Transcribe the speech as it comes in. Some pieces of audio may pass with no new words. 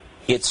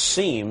it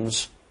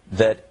seems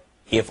that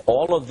if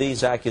all of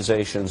these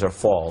accusations are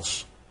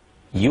false,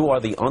 you are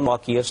the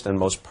unluckiest and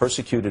most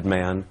persecuted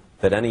man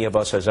that any of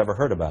us has ever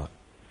heard about.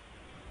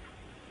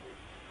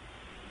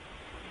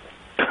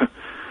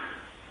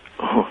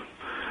 Oh,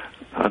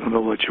 I don't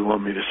know what you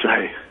want me to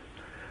say.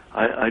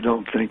 I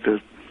don't think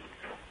that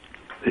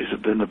these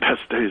have been the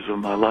best days of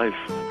my life.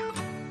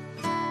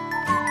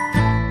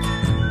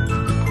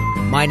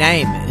 My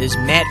name is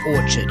Matt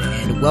Orchard,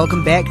 and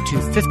welcome back to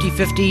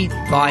 50-50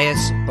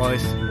 Bias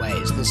Both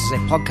Ways. This is a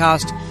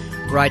podcast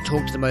where I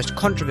talk to the most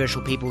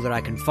controversial people that I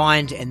can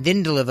find and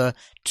then deliver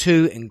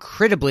two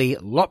incredibly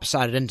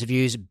lopsided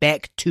interviews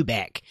back to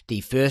back.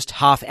 The first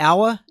half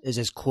hour is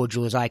as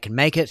cordial as I can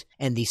make it,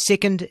 and the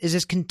second is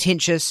as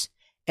contentious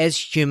as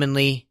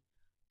humanly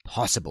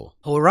possible.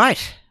 All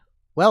right.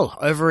 Well,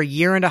 over a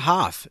year and a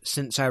half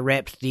since I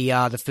wrapped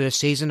the first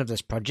season of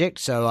this project,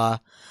 so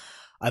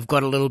I've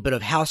got a little bit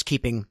of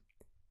housekeeping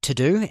to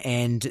do,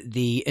 and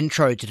the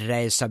intro to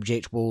today's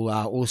subject will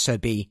also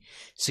be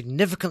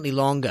significantly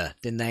longer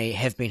than they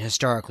have been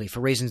historically, for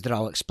reasons that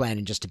I'll explain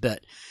in just a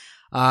bit.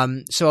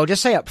 So I'll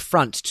just say up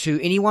front, to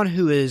anyone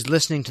who is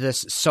listening to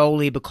this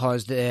solely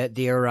because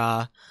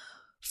they're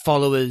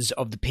followers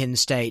of the Penn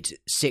State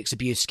sex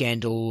abuse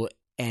scandal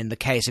and the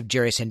case of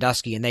Jerry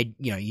Sandusky, and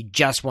you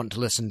just want to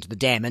listen to the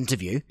damn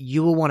interview,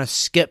 you will want to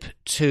skip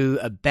to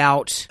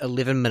about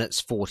 11 minutes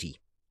 40.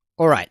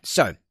 All right,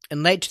 so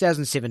in late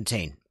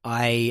 2017,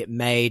 I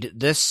made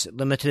this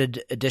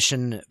limited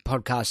edition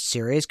podcast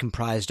series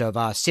comprised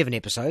of 7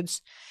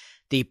 episodes,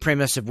 the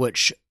premise of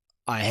which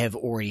I have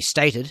already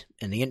stated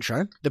in the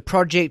intro. The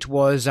project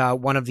was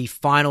one of the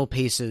final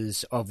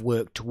pieces of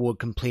work toward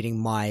completing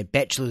my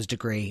bachelor's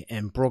degree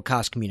in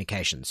broadcast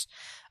communications.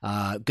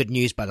 Good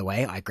news, by the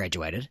way, I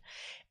graduated.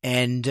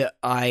 And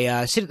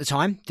I said at the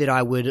time that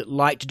I would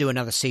like to do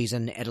another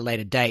season at a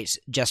later date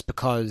just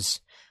because,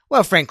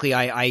 well, frankly,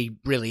 I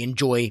really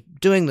enjoy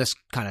doing this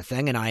kind of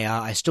thing, and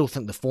I still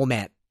think the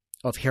format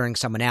of hearing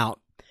someone out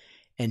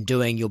and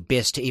doing your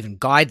best to even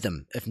guide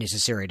them, if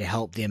necessary, to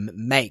help them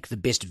make the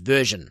best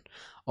version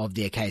of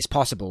their case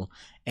possible,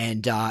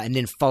 and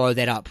then follow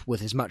that up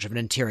with as much of an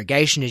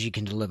interrogation as you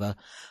can deliver,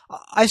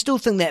 I still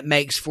think that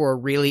makes for a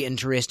really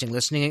interesting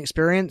listening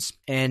experience.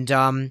 And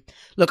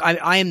look,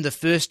 I am the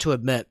first to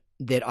admit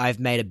that I've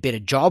made a better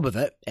job of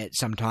it at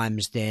some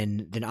times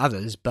than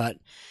others, but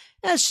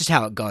that's just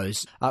how it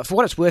goes. For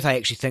what it's worth, I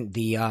actually think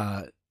the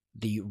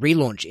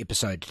relaunch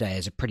episode today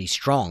is a pretty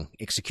strong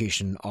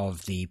execution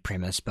of the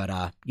premise,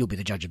 but you'll be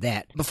the judge of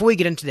that. Before we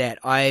get into that,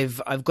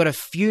 I've got a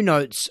few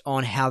notes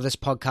on how this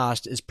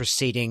podcast is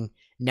proceeding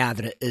now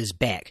that it is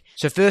back.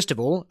 So first of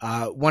all,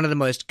 one of the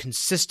most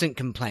consistent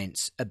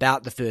complaints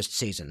about the first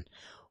season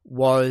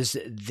was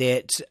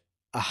that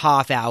a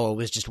half hour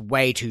was just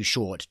way too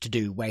short to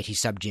do weighty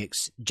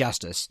subjects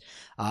justice.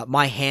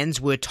 My hands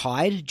were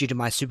tied due to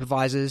my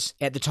supervisors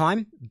at the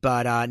time,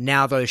 but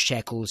now those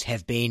shackles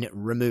have been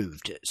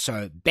removed.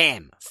 So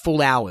bam,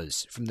 full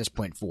hours from this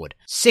point forward.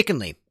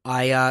 Secondly,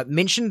 I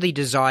mentioned the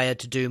desire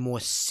to do more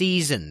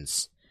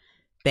seasons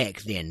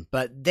back then,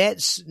 but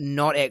that's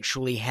not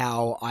actually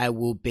how I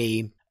will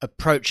be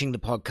approaching the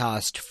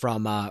podcast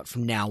from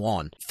now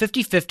on.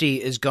 50-50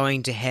 is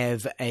going to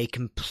have a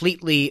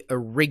completely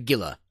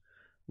irregular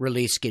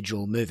release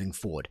schedule moving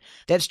forward.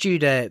 That's due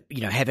to,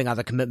 having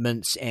other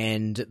commitments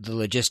and the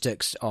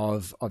logistics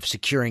of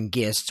securing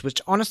guests,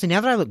 which honestly, now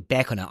that I look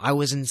back on it, I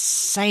was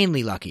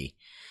insanely lucky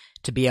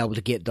to be able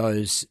to get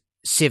those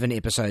 7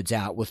 episodes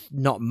out with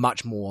not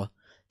much more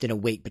than a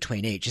week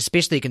between each,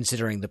 especially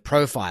considering the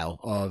profile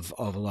of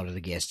a lot of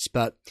the guests.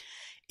 But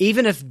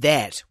even if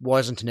that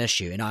wasn't an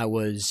issue and I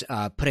was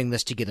putting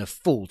this together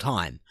full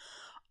time,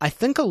 I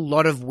think a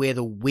lot of where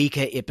the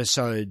weaker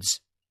episodes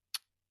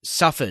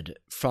suffered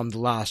from the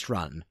last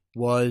run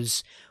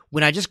was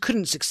when I just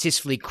couldn't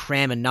successfully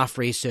cram enough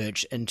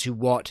research into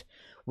what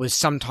was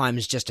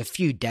sometimes just a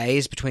few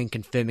days between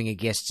confirming a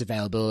guest's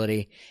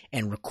availability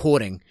and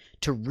recording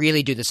to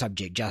really do the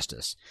subject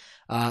justice.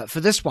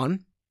 For this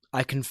one,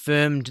 I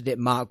confirmed that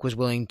Mark was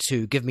willing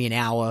to give me an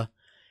hour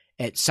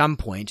at some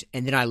point,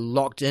 and then I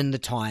locked in the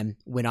time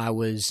when I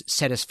was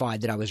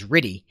satisfied that I was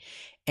ready.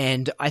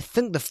 And I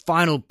think the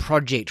final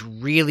project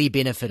really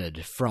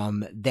benefited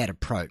from that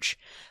approach.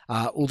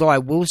 Although I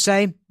will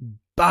say,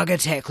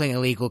 bugger tackling a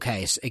legal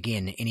case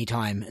again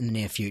anytime in the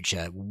near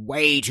future.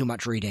 Way too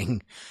much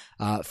reading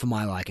for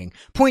my liking.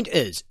 Point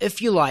is,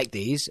 if you like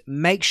these,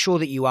 make sure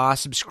that you are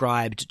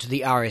subscribed to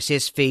the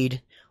RSS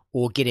feed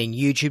or getting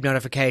YouTube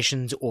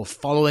notifications or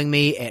following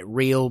me at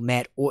Real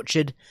Matt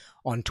Orchard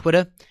on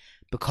Twitter,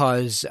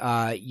 because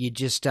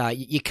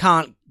you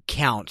can't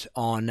count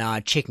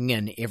on checking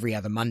in every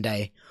other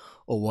Monday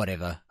or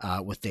whatever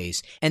with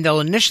these. And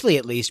they'll initially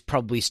at least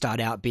probably start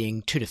out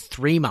being 2 to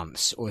 3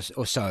 months or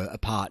so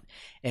apart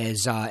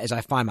as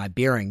I find my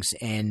bearings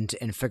and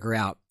figure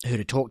out who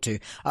to talk to.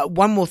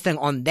 One more thing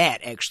on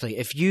that, actually.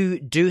 If you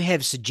do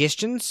have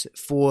suggestions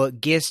for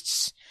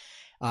guests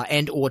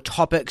and or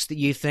topics that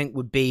you think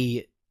would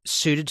be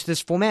suited to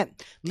this format,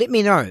 let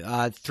me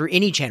know through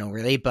any channel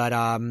really, but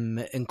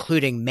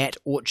including Matt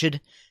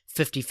Orchard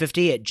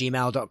 5050 at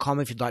gmail.com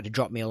if you'd like to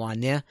drop me a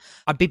line there.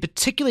 I'd be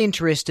particularly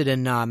interested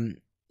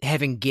in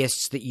having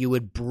guests that you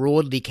would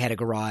broadly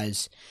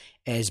categorize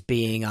as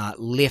being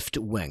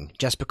left-wing,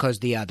 just because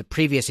the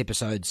previous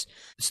episodes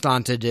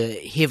slanted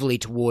heavily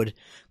toward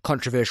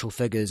controversial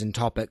figures and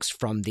topics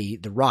from the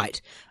right.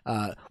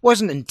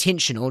 Wasn't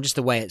intentional, just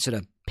the way it sort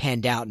of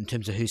panned out in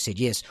terms of who said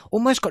yes.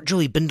 Almost got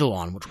Julie Bindel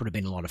on, which would have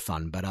been a lot of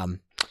fun, but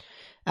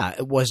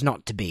it was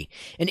not to be.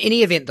 In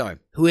any event, though,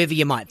 whoever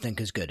you might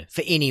think is good,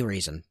 for any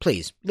reason,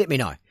 please let me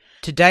know.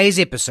 Today's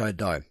episode,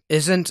 though,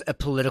 isn't a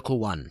political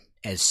one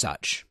as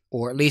such.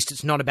 Or at least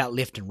it's not about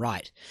left and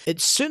right.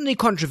 It's certainly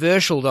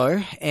controversial,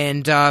 though,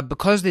 and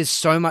because there's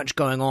so much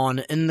going on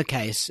in the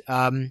case,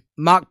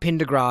 Mark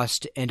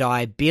Pendergrast and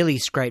I barely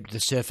scraped the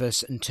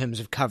surface in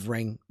terms of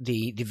covering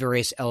the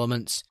various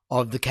elements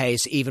of the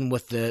case, even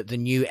with the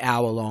new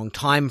hour-long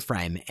time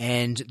frame.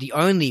 And the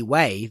only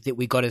way that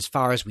we got as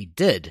far as we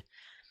did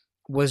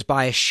was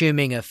by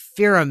assuming a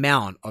fair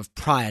amount of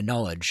prior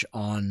knowledge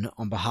on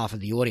behalf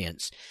of the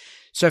audience.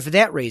 So for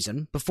that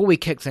reason, before we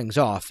kick things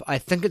off, I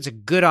think it's a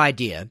good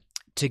idea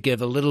to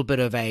give a little bit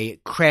of a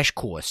crash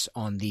course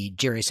on the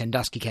Jerry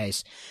Sandusky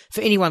case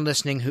for anyone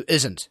listening who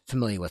isn't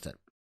familiar with it.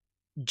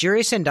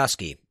 Jerry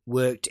Sandusky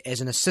worked as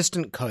an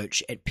assistant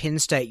coach at Penn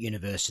State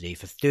University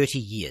for 30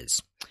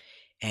 years,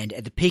 and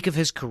at the peak of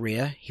his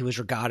career, he was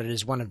regarded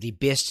as one of the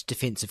best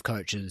defensive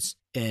coaches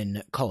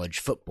in college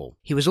football.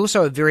 He was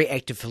also a very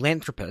active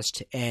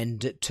philanthropist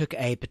and took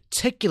a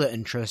particular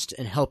interest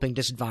in helping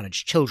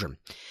disadvantaged children.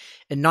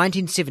 In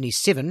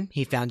 1977,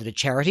 he founded a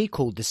charity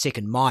called The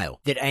Second Mile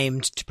that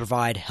aimed to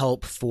provide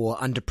help for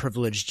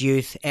underprivileged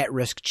youth,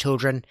 at-risk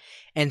children,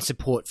 and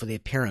support for their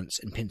parents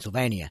in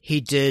Pennsylvania.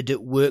 He did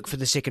work for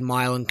The Second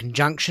Mile in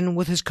conjunction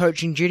with his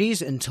coaching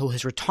duties until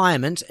his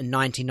retirement in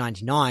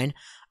 1999,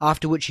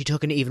 after which he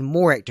took an even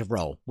more active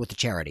role with the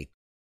charity.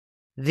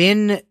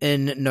 Then,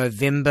 in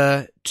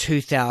November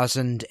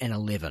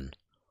 2011,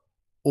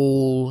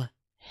 all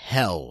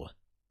hell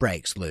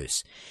breaks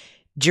loose.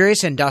 Jerry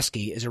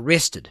Sandusky is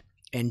arrested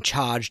and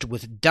charged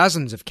with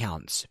dozens of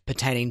counts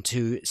pertaining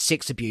to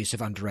sex abuse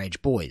of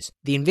underage boys.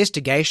 The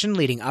investigation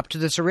leading up to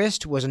this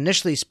arrest was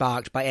initially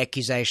sparked by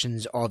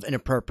accusations of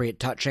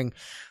inappropriate touching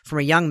from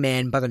a young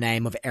man by the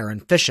name of Aaron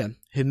Fisher,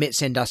 who met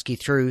Sandusky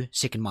through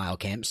Second Mile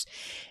camps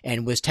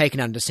and was taken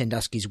under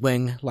Sandusky's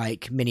wing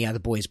like many other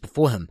boys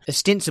before him.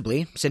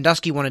 Ostensibly,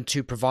 Sandusky wanted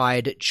to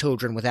provide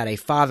children without a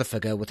father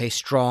figure with a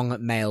strong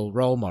male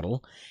role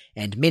model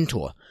and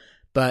mentor.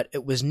 But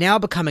it was now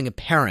becoming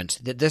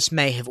apparent that this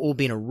may have all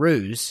been a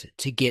ruse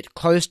to get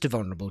close to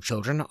vulnerable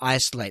children,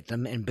 isolate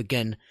them, and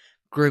begin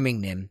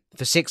grooming them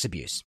for sex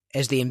abuse.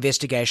 As the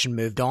investigation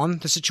moved on,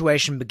 the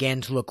situation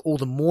began to look all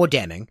the more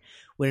damning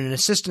when an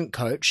assistant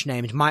coach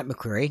named Mike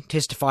McCreary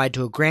testified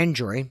to a grand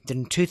jury that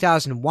in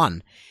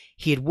 2001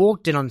 he had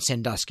walked in on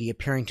Sandusky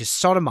appearing to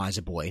sodomize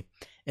a boy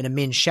in a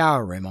men's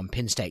shower room on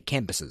Penn State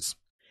campuses.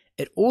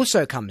 It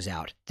also comes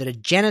out that a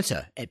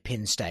janitor at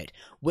Penn State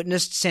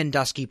witnessed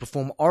Sandusky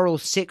perform oral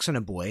sex on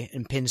a boy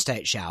in Penn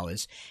State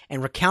showers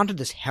and recounted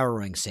this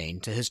harrowing scene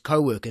to his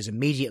co-workers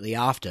immediately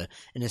after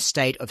in a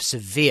state of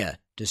severe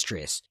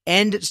distress.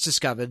 And it's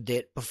discovered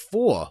that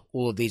before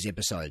all of these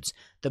episodes,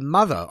 the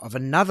mother of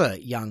another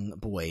young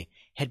boy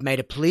had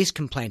made a police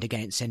complaint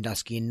against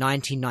Sandusky in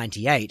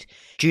 1998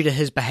 due to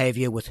his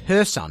behavior with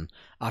her son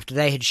after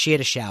they had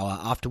shared a shower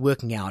after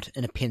working out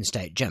in a Penn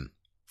State gym.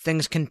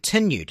 Things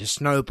continue to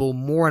snowball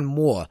more and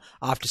more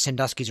after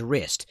Sandusky's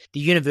arrest. The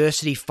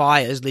university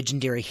fires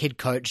legendary head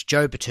coach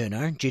Joe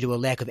Paterno due to a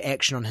lack of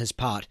action on his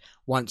part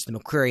once the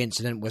McCreary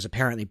incident was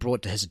apparently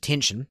brought to his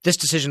attention. This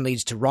decision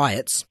leads to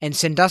riots, and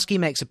Sandusky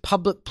makes a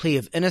public plea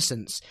of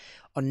innocence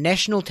on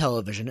national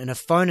television in a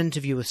phone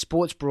interview with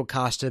sports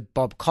broadcaster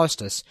Bob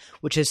Costas,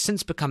 which has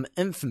since become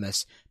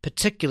infamous,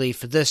 particularly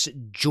for this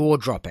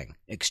jaw-dropping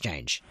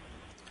exchange.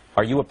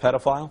 Are you a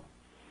pedophile?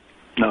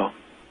 No.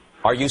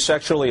 Are you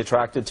sexually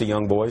attracted to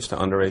young boys, to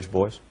underage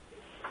boys?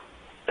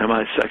 Am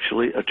I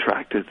sexually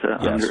attracted to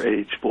Yes.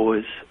 underage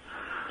boys?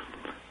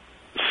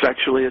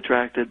 Sexually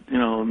attracted?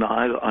 No,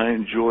 I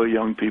enjoy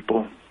young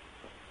people.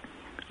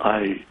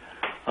 I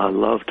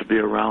love to be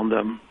around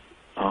them.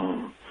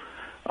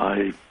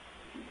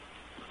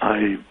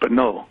 But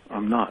no,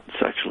 I'm not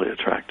sexually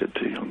attracted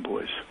to young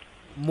boys.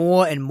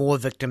 More and more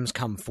victims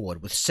come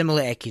forward with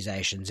similar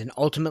accusations, and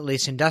ultimately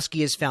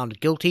Sandusky is found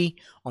guilty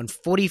on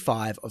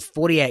 45 of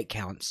 48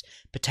 counts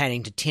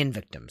pertaining to 10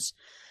 victims.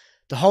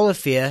 The whole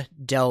affair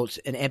dealt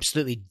an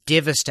absolutely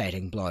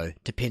devastating blow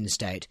to Penn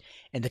State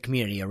and the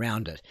community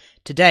around it.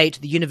 To date,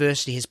 the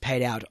university has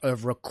paid out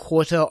over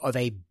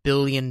 $250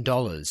 million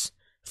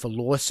for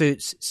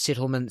lawsuits,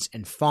 settlements,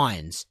 and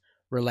fines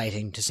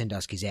relating to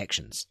Sandusky's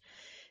actions.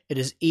 It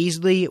is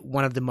easily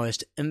one of the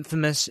most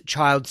infamous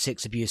child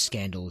sex abuse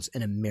scandals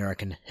in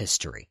American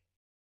history.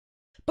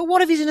 But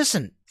what if he's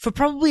innocent? For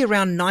probably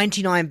around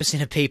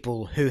 99% of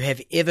people who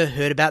have ever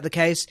heard about the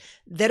case,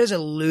 that is a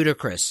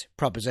ludicrous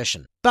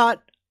proposition.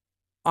 But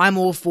I'm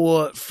all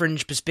for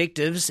fringe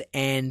perspectives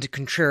and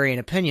contrarian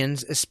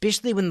opinions,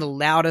 especially when the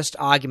loudest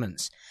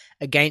arguments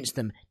against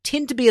them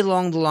tend to be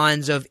along the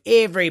lines of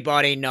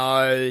everybody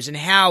knows and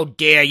how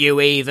dare you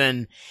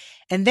even.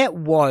 And that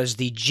was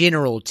the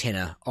general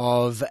tenor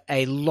of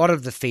a lot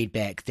of the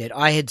feedback that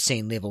I had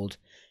seen levelled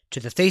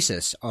to the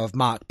thesis of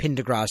Mark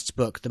Pendergast's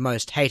book, The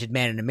Most Hated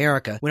Man in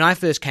America, when I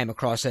first came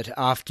across it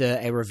after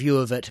a review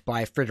of it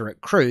by Frederick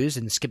Cruz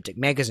in Skeptic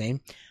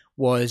magazine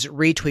was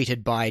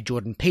retweeted by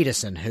Jordan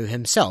Peterson, who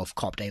himself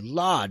copped a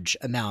large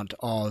amount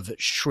of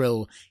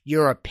shrill,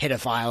 "you're a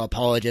pedophile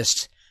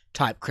apologist"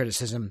 type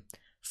criticism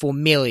for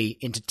merely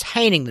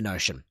entertaining the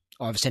notion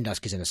of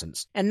Sandusky's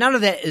innocence. And none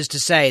of that is to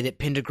say that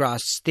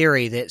Pendergast's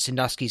theory that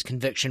Sandusky's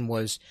conviction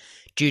was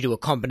due to a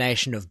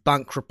combination of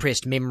bunk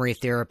repressed memory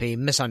therapy,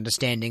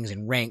 misunderstandings,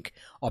 and rank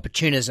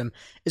opportunism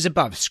is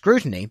above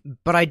scrutiny,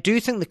 but I do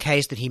think the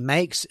case that he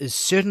makes is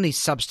certainly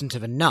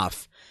substantive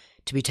enough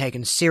to be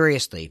taken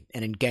seriously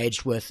and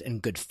engaged with in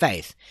good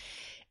faith.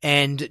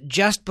 And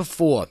just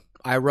before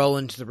I roll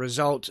into the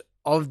result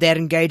of that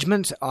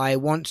engagement, I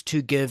want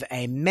to give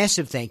a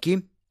massive thank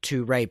you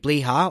to Ray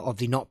Blihar of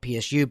the Not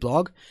PSU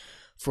blog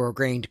for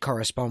agreeing to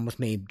correspond with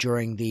me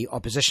during the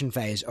opposition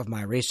phase of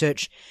my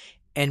research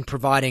and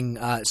providing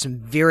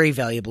some very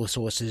valuable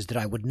sources that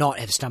I would not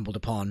have stumbled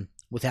upon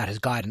without his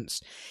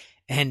guidance.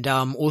 And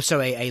also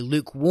a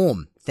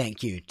lukewarm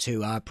thank you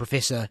to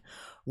Professor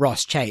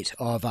Ross Chait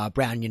of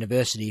Brown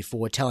University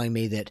for telling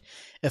me that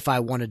if I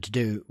wanted to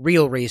do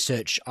real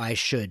research, I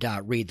should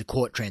read the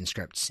court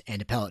transcripts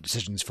and appellate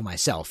decisions for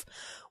myself,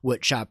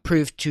 which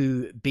proved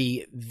to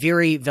be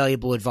very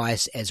valuable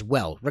advice as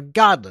well,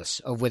 regardless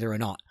of whether or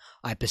not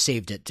I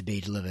perceived it to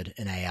be delivered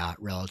in a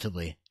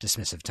relatively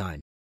dismissive tone.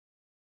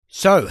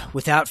 So,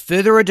 without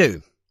further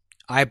ado,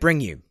 I bring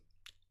you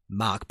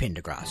Mark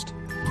Pendergast.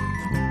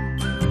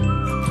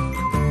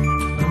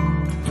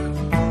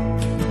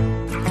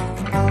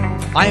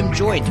 I am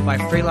joined by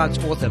freelance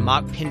author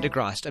Mark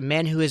Pendergast, a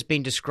man who has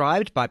been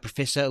described by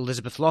Professor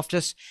Elizabeth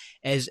Loftus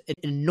as an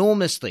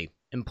enormously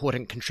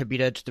important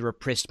contributor to the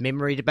repressed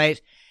memory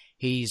debate.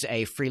 He's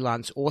a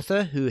freelance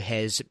author who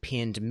has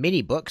penned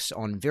many books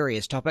on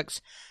various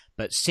topics,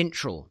 but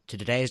central to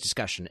today's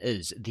discussion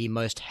is The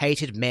Most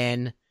Hated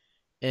Man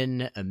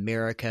in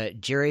America,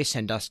 Jerry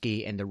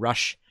Sandusky and the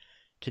Rush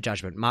to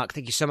Judgment. Mark,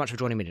 thank you so much for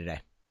joining me today.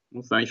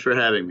 Well, thanks for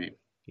having me.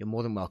 You're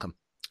more than welcome.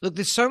 Look,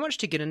 there's so much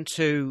to get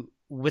into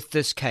with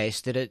this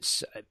case that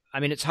it's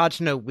hard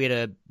to know where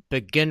to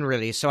begin,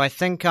 really. So I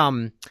think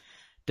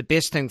the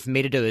best thing for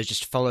me to do is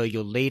just follow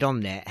your lead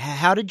on that.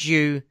 How did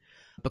you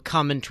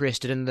become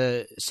interested in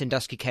the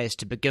Sandusky case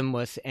to begin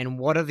with, and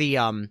what are the,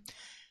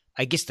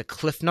 the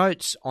cliff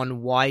notes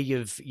on why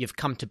you've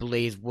come to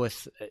believe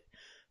with,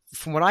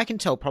 from what I can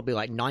tell, probably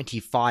like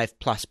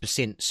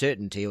 95+%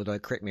 certainty, although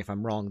correct me if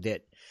I'm wrong,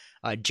 that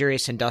Jerry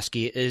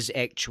Sandusky is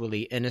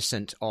actually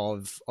innocent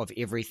of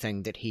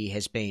everything that he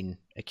has been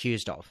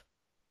accused of?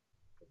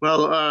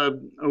 Well,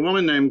 a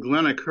woman named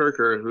Glenna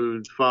Kirker,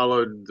 who'd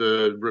followed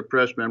the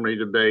repressed memory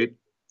debate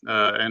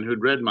and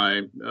who'd read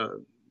my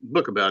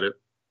book about it,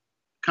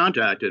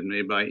 contacted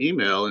me by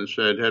email and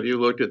said, "Have you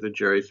looked at the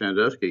Jerry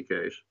Sandusky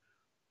case?"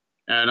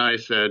 And I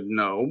said,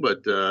 "No,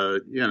 but,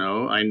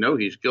 I know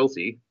he's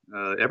guilty.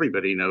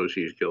 Everybody knows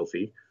he's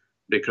guilty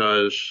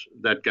because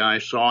that guy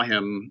saw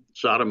him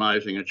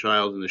sodomizing a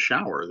child in the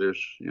shower.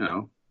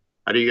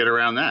 How do you get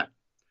around that?"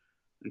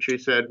 And she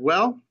said,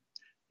 "Well,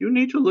 you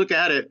need to look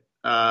at it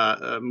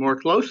more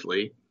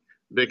closely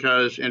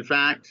because, in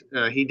fact,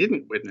 he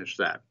didn't witness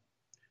that.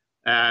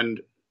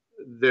 And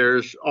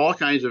there's all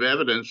kinds of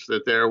evidence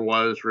that there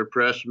was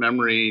repressed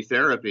memory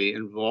therapy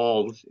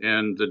involved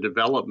in the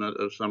development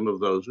of some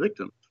of those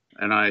victims."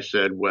 And I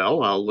said,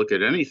 "Well, I'll look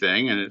at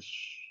anything, and it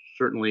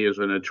certainly is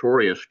a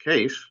notorious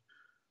case."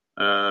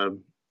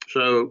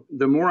 So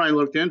the more I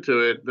looked into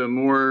it, the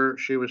more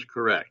she was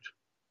correct.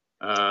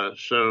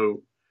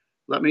 So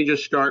let me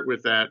just start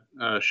with that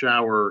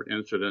shower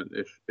incident,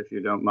 if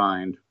you don't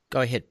mind.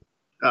 Go ahead.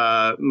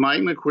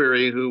 Mike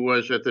McQuarrie, who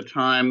was at the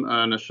time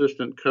an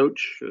assistant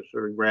coach, a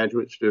sort of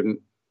graduate student,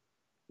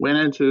 went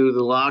into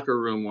the locker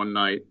room one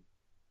night,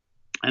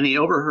 and he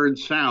overheard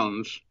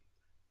sounds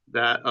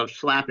of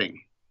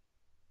slapping,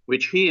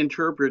 which he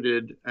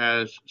interpreted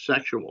as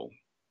sexual.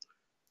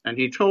 And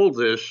he told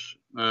this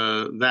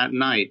that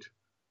night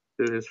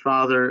to his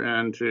father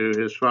and to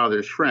his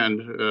father's friend,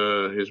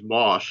 his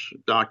boss,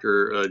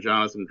 Dr.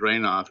 Jonathan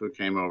Dranoff, who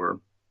came over.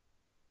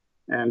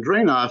 And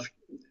Dranoff,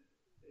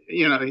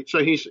 so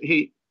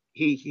he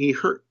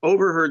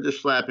overheard the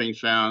slapping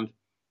sound.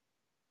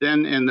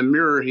 Then in the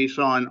mirror, he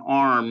saw an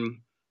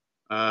arm.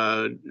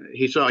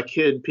 He saw a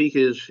kid peek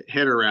his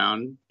head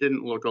around,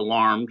 didn't look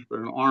alarmed, but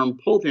an arm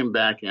pulled him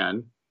back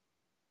in.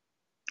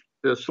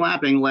 The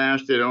slapping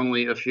lasted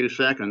only a few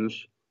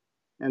seconds.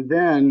 And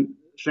then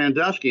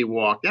Sandusky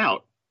walked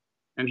out,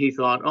 and he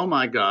thought, "Oh,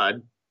 my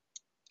God,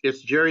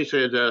 it's Jerry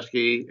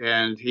Sandusky,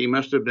 and he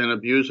must have been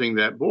abusing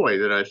that boy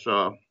that I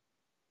saw."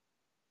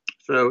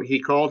 So he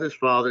called his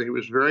father. He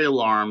was very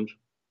alarmed.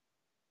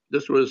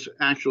 This was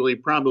actually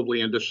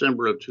probably in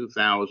December of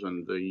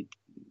 2000.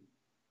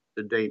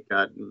 The date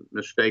got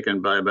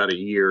mistaken by about a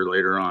year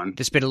later on.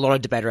 There's been a lot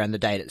of debate around the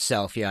date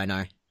itself. Yeah, I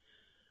know.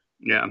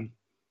 Yeah.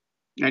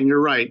 And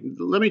you're right.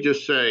 Let me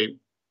just say,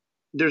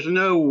 there's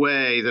no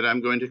way that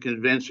I'm going to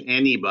convince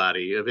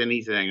anybody of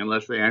anything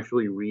unless they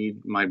actually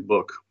read my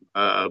book,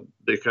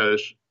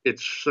 because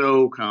it's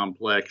so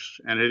complex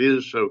and it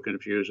is so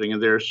confusing,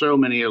 and there are so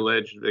many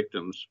alleged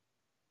victims.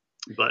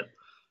 But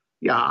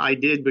yeah, I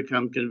did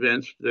become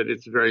convinced that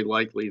it's very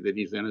likely that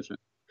he's innocent.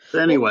 So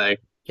anyway,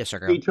 yes,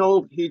 sir.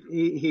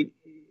 He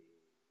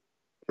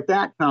at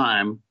that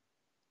time,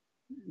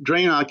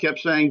 Draenor kept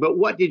saying, "But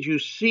what did you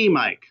see,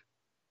 Mike?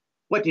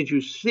 What did you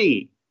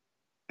see?"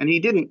 And he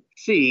didn't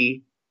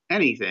see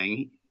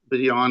anything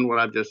beyond what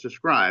I've just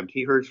described.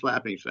 He heard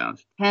slapping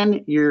sounds.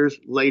 10 years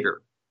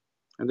later,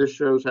 and this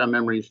shows how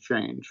memories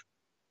change,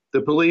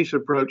 the police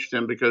approached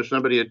him because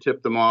somebody had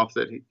tipped them off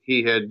that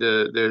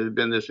there had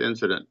been this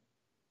incident,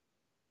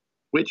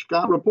 which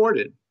got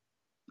reported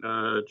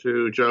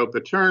to Joe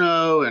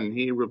Paterno, and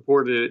he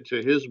reported it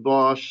to his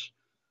boss,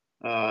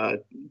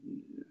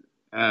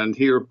 and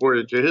he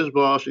reported it to his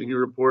boss, and he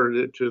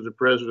reported it to the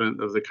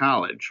president of the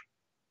college.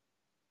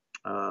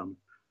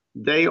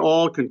 They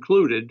all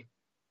concluded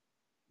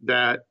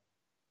that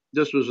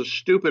this was a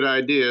stupid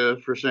idea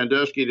for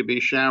Sandusky to be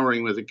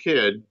showering with a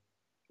kid,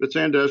 but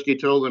Sandusky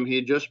told them he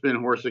had just been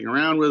horsing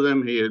around with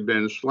him. He had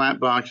been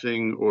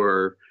slapboxing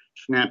or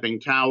snapping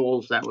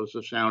towels. That was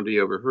the sound he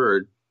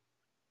overheard.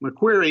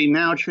 McQuarrie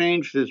now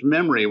changed his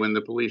memory when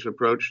the police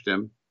approached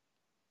him,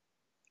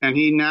 and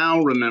he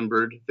now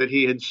remembered that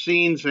he had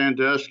seen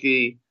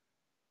Sandusky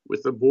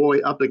with the boy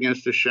up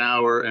against the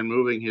shower and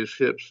moving his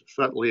hips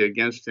subtly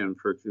against him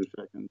for 2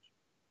 seconds.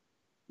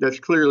 That's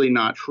clearly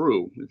not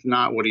true. It's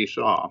not what he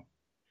saw.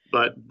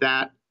 But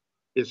that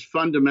is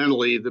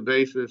fundamentally the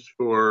basis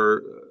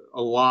for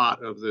a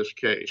lot of this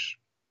case.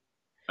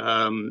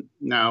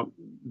 Now,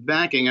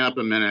 backing up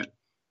a minute,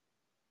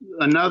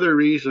 another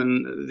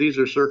reason, these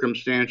are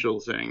circumstantial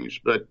things,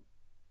 but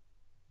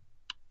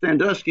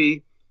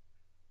Sandusky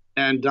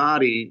and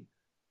Dottie,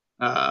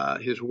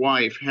 his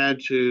wife,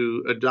 had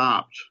to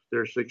adopt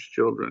their 6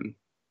 children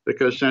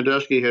because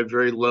Sandusky had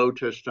very low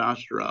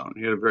testosterone.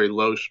 He had a very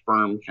low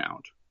sperm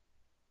count.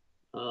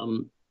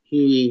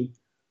 He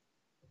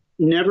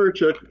never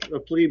took a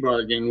plea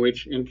bargain,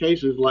 which in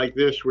cases like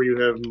this, where you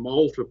have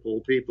multiple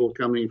people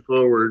coming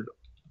forward,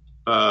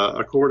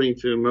 according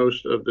to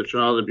most of the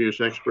child abuse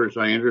experts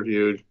I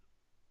interviewed,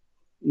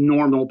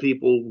 normal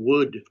people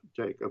would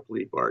take a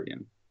plea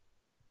bargain.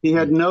 He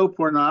had no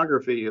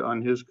pornography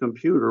on his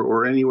computer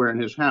or anywhere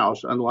in his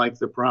house, unlike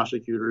the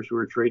prosecutors who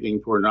were trading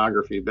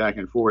pornography back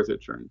and forth,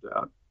 it turns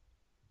out.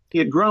 He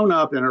had grown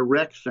up in a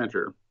rec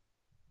center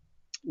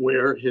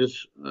where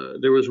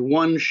there was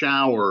one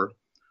shower,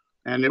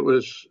 and it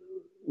was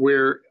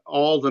where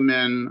all the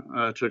men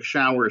took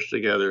showers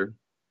together.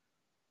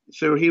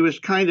 So he was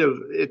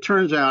it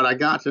turns out I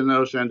got to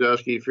know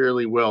Sandusky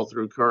fairly well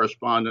through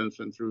correspondence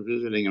and through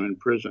visiting him in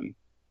prison.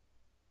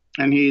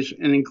 And he's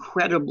an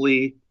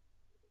incredibly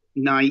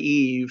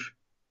naive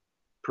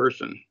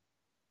person.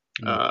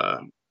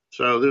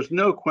 So there's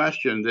no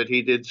question that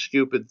he did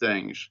stupid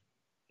things.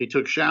 He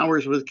took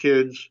showers with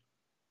kids.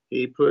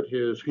 He put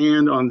his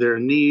hand on their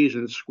knees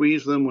and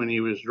squeezed them when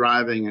he was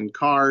driving in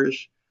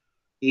cars.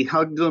 He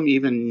hugged them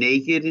even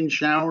naked in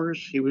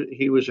showers.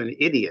 He was an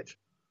idiot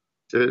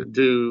to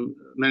do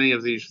many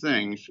of these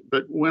things.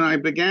 But when I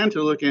began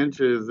to look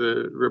into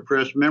the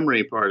repressed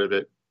memory part of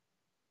it,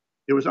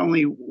 it was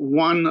only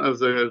one of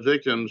the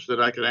victims that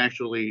I could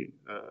actually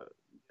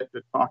get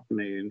to talk to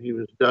me, and he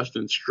was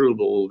Dustin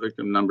Struble,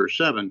 victim number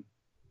 7.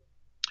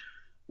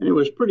 And it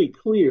was pretty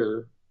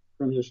clear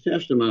from his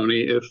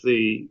testimony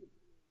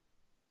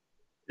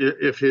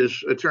if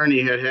his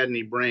attorney had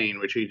any brain,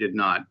 which he did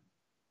not,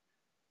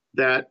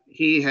 that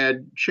he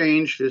had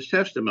changed his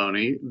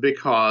testimony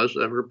because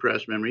of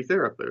repressed memory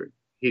therapy.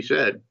 He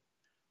said,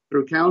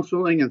 through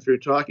counseling and through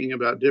talking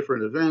about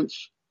different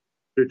events,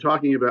 through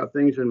talking about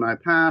things in my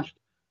past,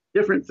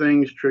 different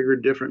things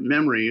triggered different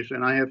memories,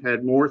 and I have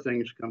had more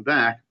things come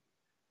back.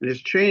 And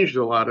it's changed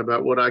a lot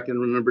about what I can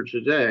remember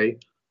today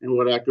and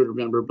what I could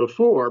remember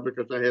before,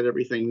 because I had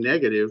everything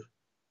negative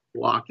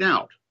blocked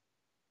out.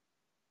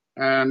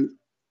 And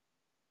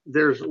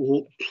there's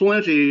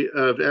plenty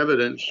of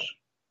evidence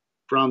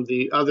from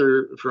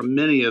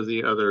many of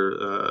the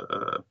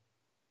other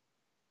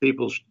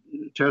people's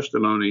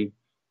testimony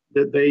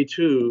that they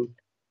too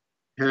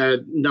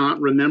had not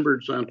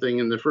remembered something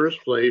in the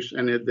first place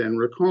and had then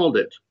recalled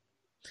it,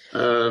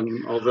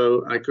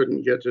 although I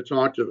couldn't get to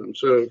talk to them.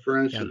 So, for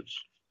instance,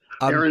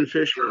 Aaron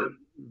Fisher,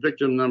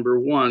 victim number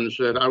 1,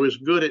 said, I was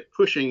good at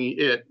pushing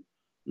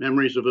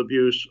memories of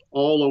abuse,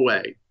 all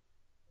away.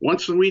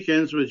 Once the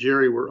weekends with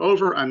Jerry were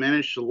over, I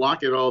managed to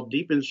lock it all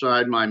deep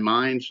inside my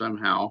mind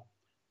somehow.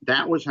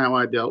 That was how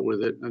I dealt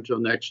with it until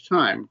next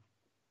time.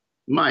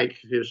 Mike,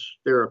 his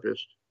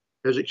therapist,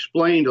 has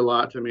explained a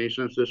lot to me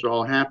since this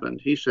all happened.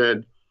 He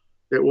said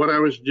that what I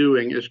was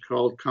doing is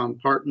called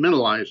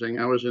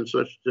compartmentalizing. I was in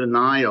such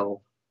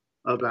denial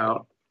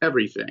about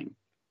everything.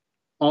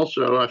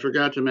 Also, I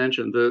forgot to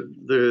mention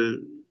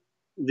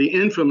the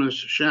infamous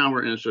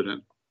shower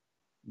incident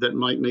that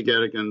Mike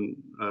McGettigan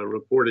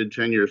reported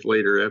 10 years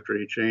later after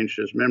he changed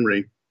his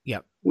memory.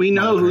 Yep. We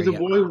know who the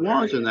boy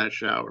was in that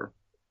shower.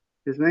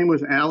 His name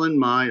was Alan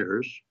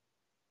Myers.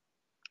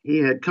 He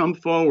had come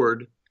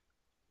forward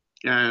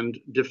and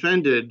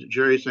defended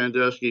Jerry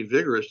Sandusky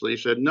vigorously,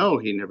 said, no,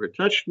 he never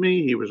touched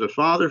me. He was a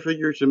father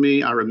figure to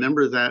me. I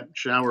remember that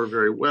shower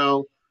very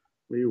well.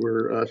 We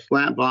were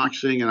slap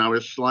boxing, and I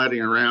was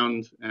sliding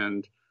around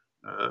and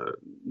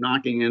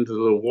knocking into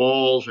the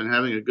walls and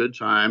having a good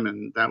time,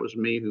 and that was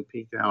me who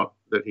peeked out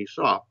that he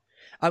saw.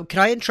 Can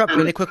I interrupt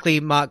really quickly,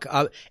 Mark?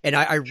 And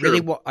I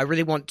really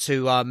want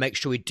to make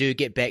sure we do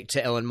get back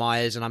to Alan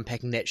Myers and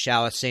unpacking that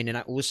shower scene, and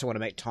I also want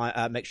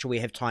to make sure we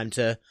have time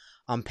to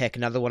unpack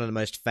another one of the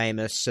most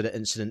famous sort of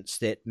incidents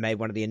that made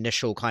one of the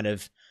initial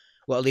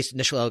at least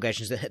initial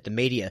allegations that hit the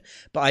media.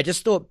 But I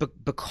just thought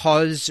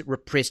because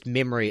repressed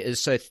memory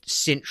is so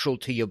central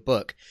to your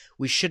book,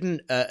 we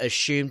shouldn't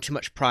assume too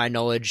much prior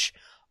knowledge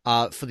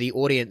for the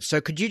audience. So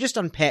could you just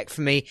unpack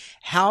for me,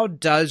 how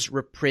does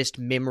repressed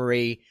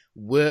memory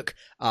work?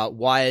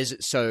 Why is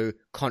it so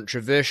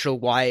controversial?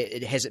 Why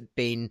has it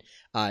been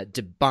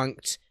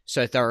debunked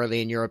so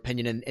thoroughly in your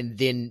opinion? And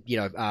then,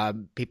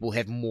 people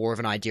have more of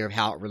an idea of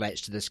how it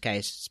relates to this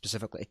case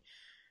specifically.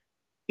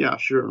 Yeah,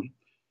 sure.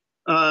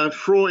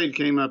 Freud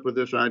came up with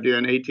this idea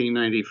in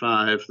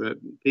 1895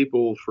 that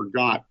people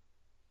forgot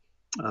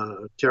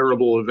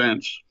terrible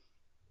events.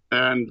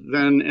 And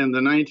then in the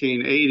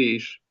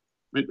 1980s,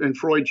 and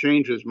Freud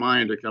changed his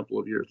mind a couple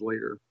of years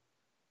later,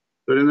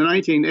 but in the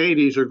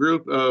 1980s, a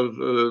group of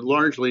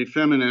largely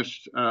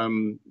feminist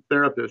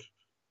therapists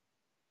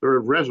sort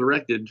of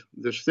resurrected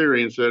this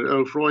theory and said,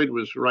 oh, Freud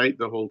was right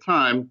the whole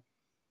time.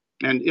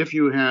 And if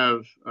you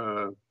have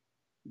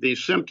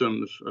these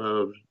symptoms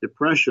of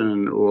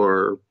depression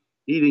or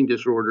eating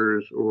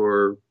disorders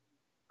or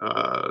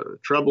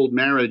troubled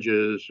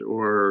marriages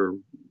or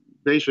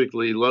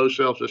basically low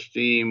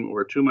self-esteem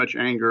or too much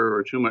anger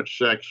or too much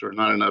sex or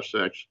not enough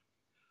sex,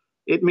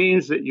 it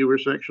means that you were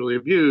sexually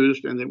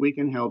abused and that we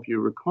can help you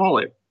recall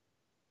it.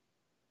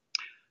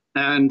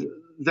 And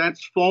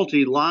that's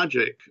faulty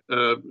logic.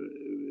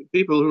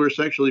 People who are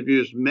sexually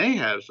abused may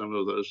have some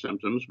of those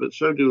symptoms, but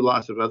so do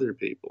lots of other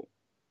people.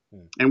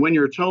 And when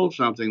you're told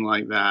something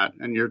like that,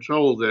 and you're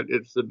told that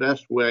it's the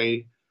best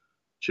way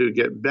to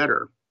get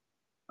better,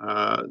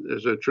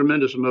 there's a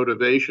tremendous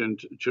motivation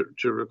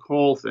to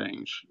recall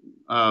things.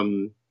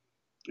 And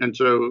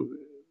so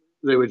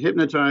they would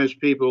hypnotize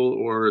people,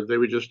 or they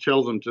would just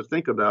tell them to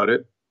think about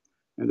it,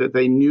 and that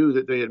they knew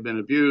that they had been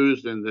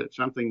abused and that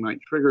something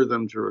might trigger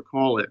them to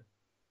recall it.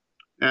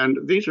 And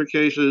these are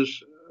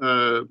cases,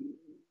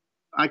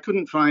 I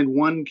couldn't find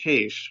one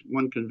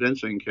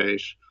convincing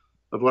case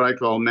of what I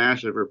call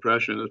massive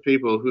repression, of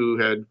people who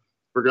had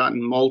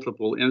forgotten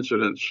multiple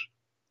incidents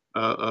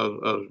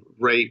of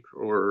rape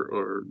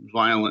or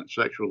violent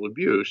sexual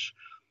abuse.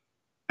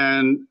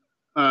 And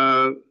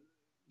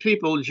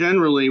people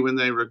generally, when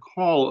they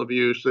recall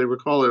abuse, they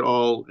recall it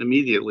all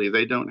immediately.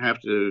 They don't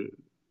have to,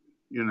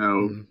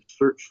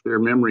 search their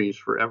memories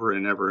forever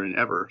and ever and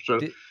ever. So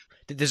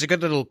there's a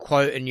good little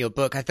quote in your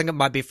book. I think it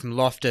might be from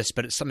Loftus,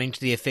 but it's something to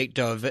the effect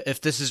of,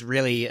 if this is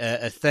really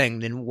a thing,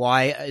 then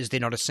why is there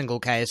not a single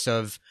case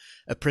of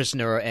a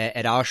prisoner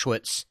at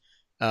Auschwitz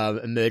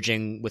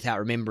emerging without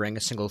remembering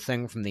a single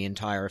thing from the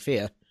entire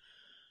affair?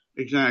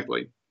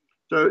 Exactly.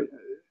 So,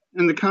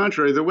 in the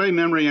contrary, the way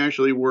memory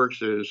actually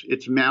works is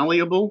it's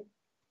malleable.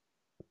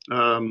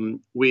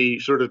 We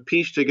sort of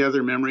piece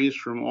together memories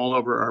from all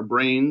over our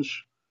brains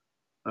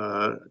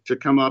to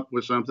come up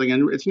with something,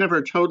 and it's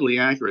never totally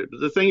accurate. But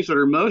the things that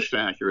are most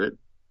accurate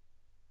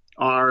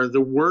are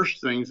the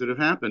worst things that have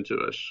happened to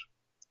us.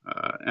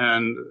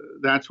 And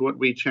that's what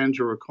we tend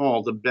to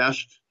recall, the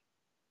best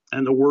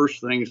and the worst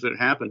things that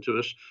happen to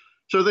us,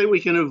 so that we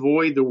can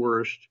avoid the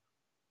worst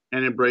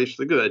and embrace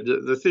the good.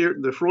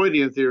 The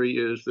Freudian theory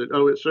is that,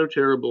 it's so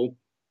terrible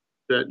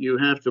that you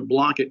have to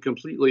block it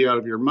completely out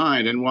of your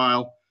mind. And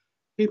while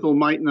people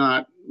might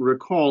not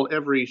recall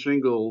every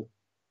single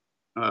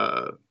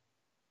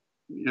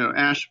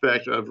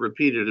aspect of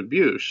repeated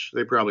abuse,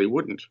 they probably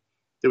wouldn't.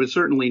 They would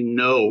certainly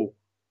know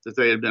that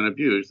they had been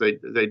abused.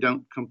 They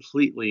don't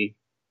completely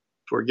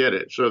forget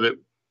it. So that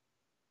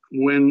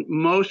when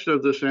most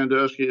of the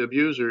Sandusky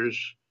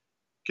abusers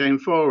came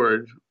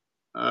forward,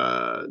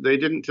 they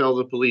didn't tell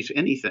the police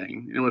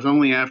anything. It was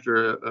only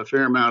after a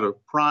fair amount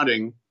of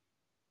prodding,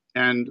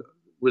 and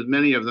with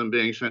many of them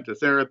being sent to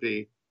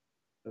therapy,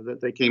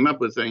 that they came up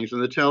with things.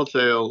 And the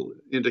telltale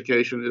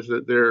indication is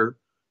that their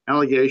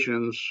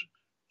allegations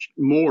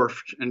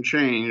morphed and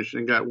changed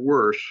and got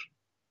worse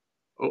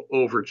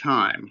over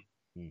time.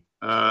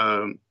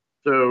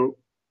 So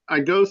I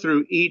go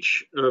through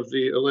each of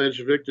the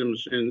alleged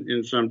victims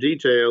in some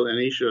detail, and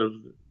each of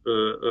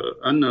the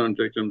unknown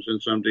victims in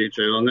some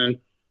detail. And then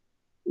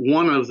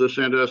one of the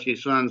Sandusky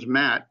sons,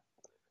 Matt,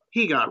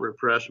 he got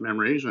repressed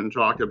memories and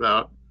talked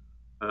about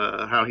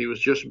how he was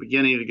just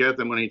beginning to get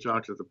them when he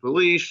talked to the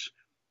police.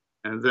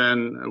 And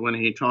then when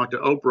he talked to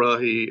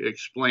Oprah, he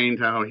explained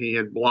how he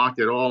had blocked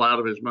it all out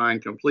of his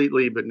mind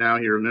completely, but now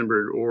he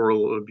remembered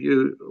oral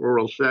abuse,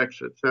 oral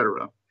sex,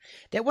 etc.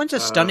 That one's a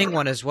stunning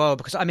one as well,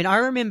 because I mean, I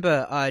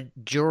remember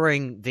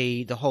during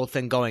the whole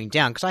thing going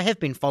down, because I have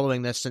been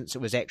following this since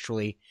it was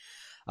actually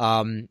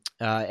happening,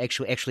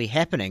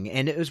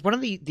 and it was one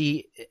of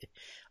the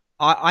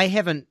I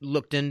haven't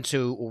looked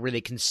into or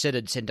really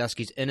considered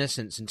Sandusky's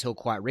innocence until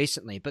quite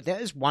recently, but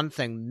that is one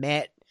thing.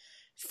 Matt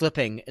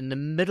flipping in the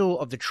middle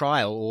of the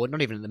trial, or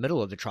not even in the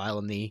middle of the trial,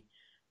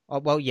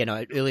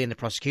 early in the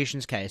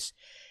prosecution's case.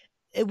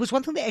 It was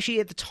one thing that actually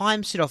at the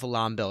time set off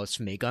alarm bells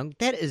for me, going,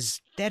 that is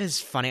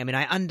funny. I mean,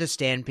 I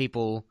understand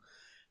people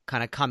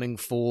kind of coming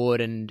forward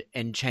and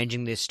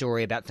changing their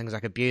story about things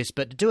like abuse,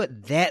 but to do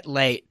it that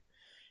late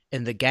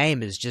in the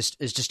game is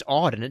just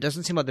odd, and it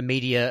doesn't seem like the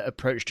media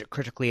approached it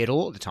critically at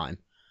all at the time.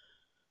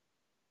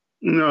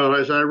 No,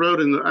 as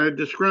I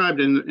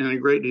described in a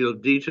great deal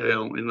of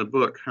detail in the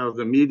book how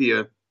the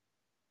media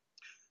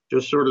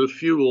just sort of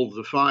fueled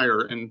the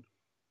fire. And,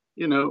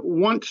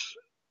 once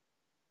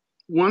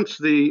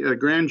the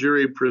grand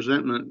jury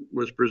presentment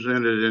was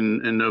presented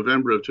in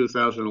November of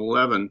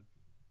 2011,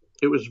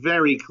 it was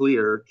very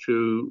clear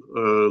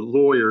to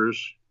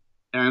lawyers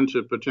and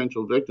to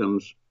potential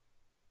victims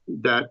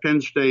that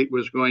Penn State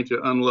was going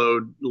to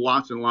unload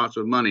lots and lots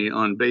of money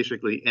on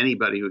basically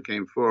anybody who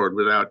came forward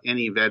without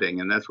any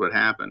vetting, and that's what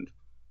happened.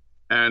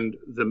 And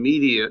the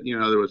media,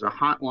 there was a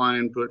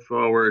hotline put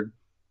forward,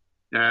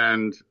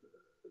 and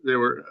there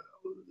were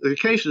the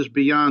cases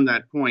beyond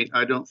that point,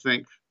 I don't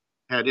think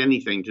had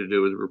anything to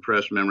do with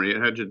repressed memory.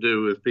 It had to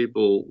do with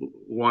people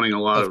wanting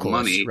a lot of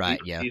money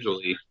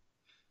easily.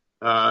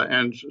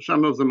 And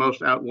some of the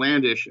most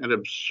outlandish and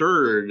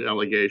absurd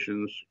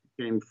allegations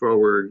came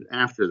forward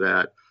after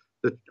that.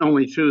 The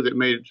only two that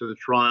made it to the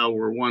trial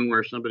were one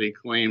where somebody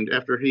claimed,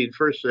 after he'd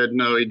first said,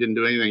 no, he didn't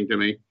do anything to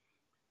me,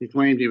 he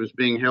claimed he was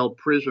being held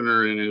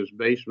prisoner in his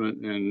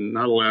basement and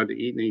not allowed to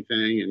eat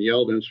anything, and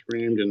yelled and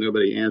screamed and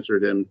nobody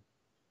answered him,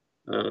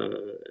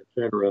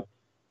 etc.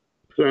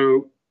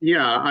 So,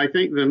 yeah, I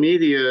think the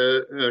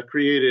media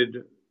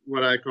created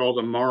what I call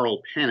the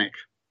moral panic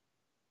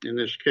in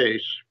this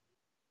case.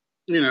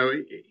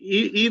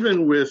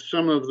 Even with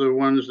some of the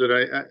ones that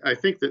I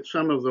think that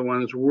some of the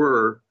ones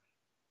were,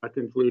 I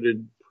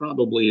concluded,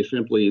 probably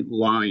simply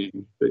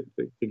lying to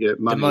get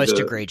money. The most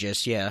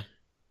egregious, yeah.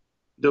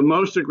 The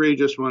most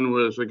egregious one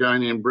was a guy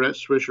named Brett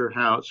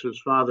Swisher-Houts,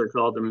 whose father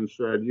called him and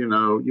said,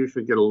 you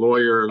should get a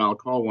lawyer and I'll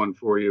call one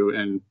for you.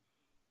 And,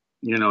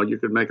 you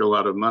could make a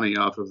lot of money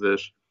off of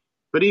this.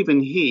 But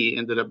even he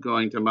ended up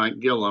going to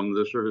Mike Gillum,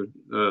 the sort of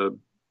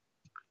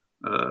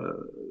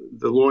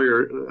the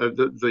lawyer,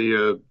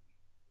 the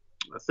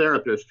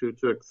therapist who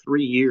took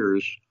 3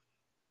 years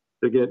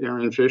to get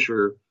Aaron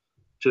Fisher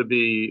to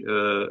be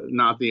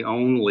not the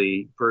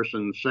only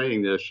person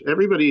saying this.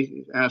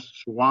 Everybody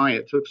asks why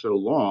it took so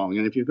long.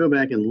 And if you go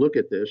back and look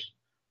at this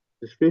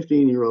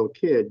 15-year-old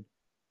kid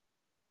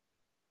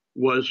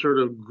was sort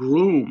of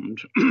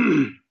groomed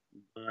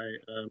by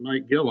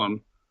Mike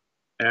Gillum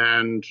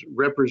and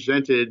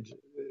represented,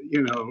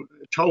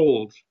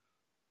 told,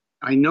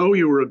 I know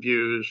you were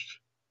abused.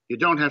 You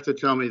don't have to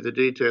tell me the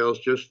details.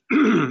 Just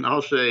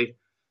I'll say,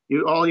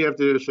 all you have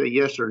to do is say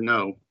yes or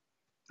no.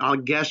 I'll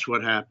guess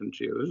what happened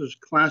to you. This is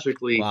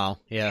classically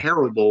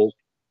terrible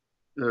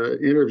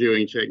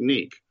interviewing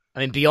technique.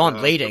 I mean,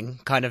 beyond leading,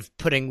 kind of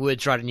putting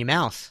words right in your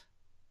mouth.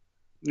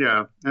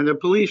 Yeah, and the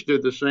police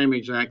did the same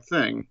exact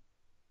thing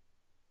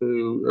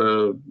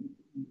to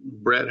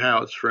Brett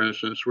Houts, for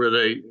instance, where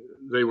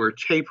they were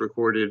tape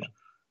recorded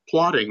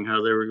plotting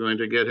how they were going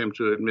to get him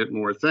to admit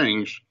more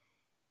things,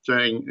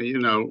 saying,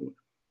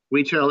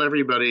 we tell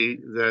everybody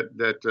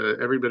that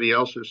everybody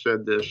else has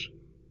said this.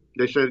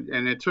 They said,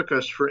 and it took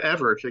us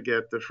forever to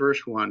get the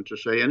first one to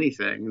say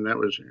anything, and that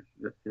was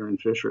Aaron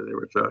Fisher they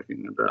were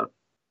talking about.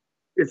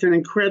 It's an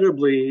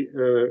incredibly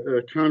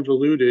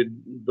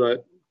convoluted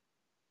but,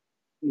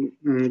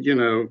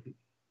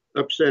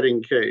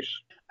 upsetting case.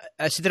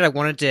 I said that I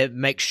wanted to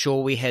make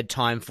sure we had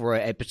time for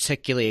a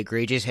particularly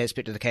egregious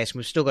aspect of the case, and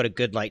we've still got a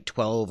good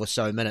 12 or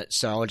so minutes,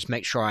 so I'll just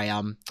make sure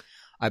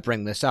I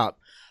bring this up.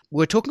 We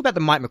were talking about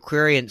the Mike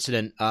McQuarrie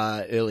incident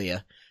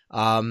earlier.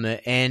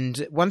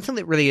 And one thing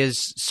that really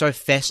is so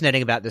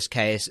fascinating about this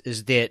case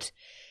is that,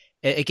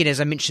 again, as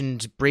I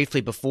mentioned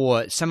briefly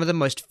before, some of the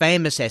most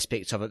famous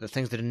aspects of it, the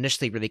things that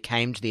initially really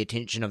came to the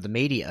attention of the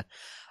media,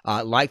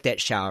 like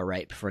that shower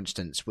rape, for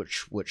instance,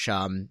 which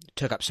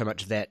took up so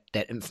much of that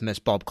infamous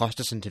Bob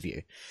Costas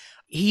interview,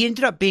 he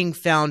ended up being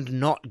found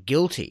not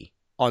guilty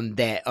on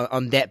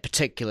that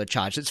particular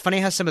charge. It's funny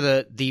how some of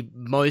the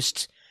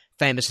most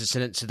famous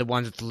incidents are the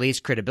ones with the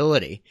least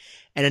credibility.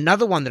 And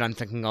another one that I'm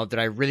thinking of that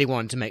I really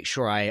wanted to make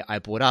sure I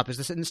brought up is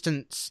this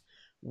instance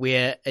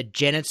where a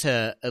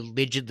janitor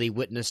allegedly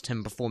witnessed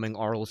him performing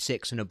oral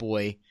sex on a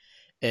boy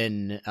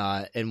in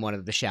one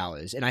of the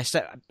showers. And I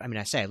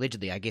say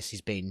allegedly. I guess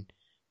he's been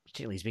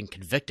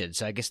convicted.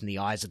 So I guess in the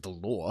eyes of the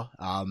law.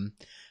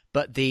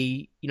 But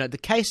the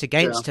case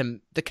against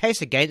him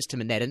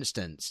in that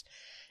instance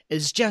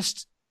is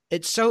just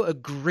it's so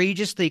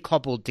egregiously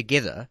cobbled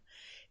together.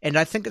 And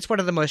I think it's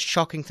one of the most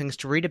shocking things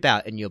to read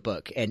about in your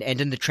book and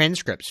in the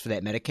transcripts for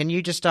that matter. Can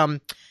you just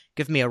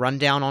give me a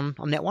rundown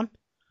on that one?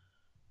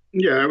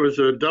 Yeah, it was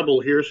a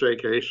double hearsay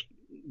case.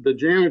 The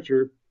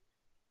janitor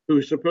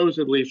who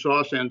supposedly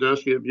saw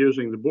Sandusky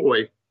abusing the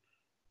boy,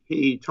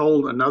 he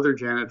told another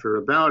janitor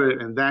about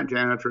it, and that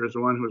janitor is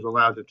the one who was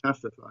allowed to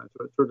testify.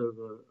 So it's sort of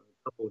a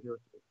double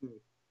hearsay case.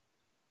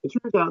 It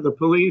turns out the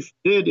police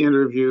did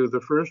interview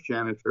the first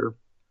janitor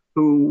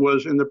who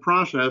was in the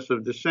process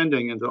of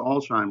descending into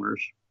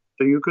Alzheimer's.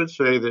 So you could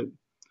say that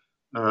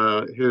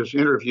his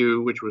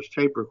interview, which was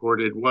tape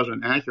recorded,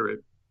 wasn't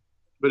accurate.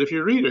 But if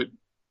you read it,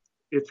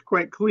 it's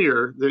quite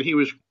clear that he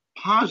was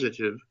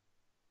positive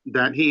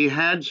that he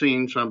had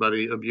seen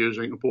somebody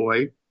abusing a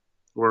boy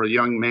or a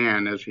young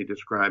man, as he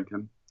described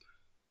him.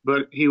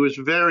 But he was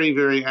very,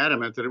 very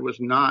adamant that it was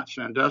not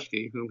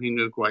Sandusky, whom he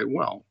knew quite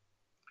well.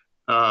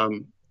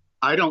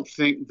 I don't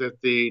think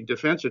that the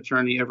defense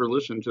attorney ever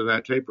listened to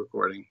that tape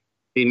recording.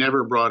 He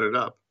never brought it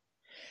up.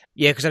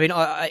 Yeah, because I mean,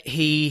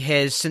 he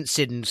has since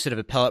said in sort of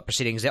appellate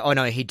proceedings that, oh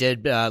no, he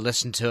did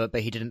listen to it,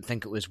 but he didn't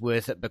think it was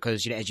worth it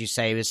because, as you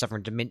say, he was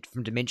suffering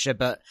from dementia.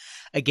 But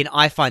again,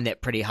 I find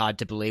that pretty hard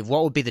to believe.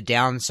 What would be the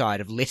downside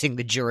of letting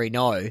the jury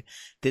know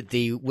that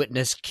the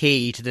witness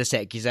key to this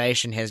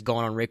accusation has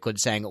gone on record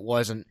saying it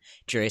wasn't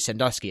Jerry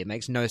Sandusky? It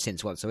makes no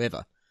sense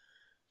whatsoever.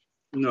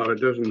 No,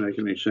 it doesn't make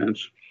any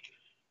sense.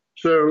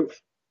 So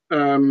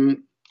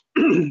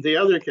the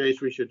other case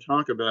we should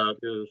talk about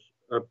is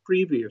a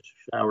previous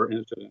shower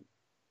incident.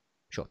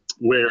 Sure.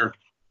 Where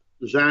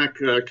Zach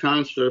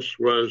Constas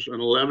was an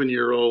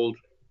 11-year-old,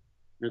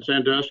 and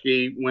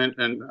Sandusky went,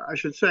 and I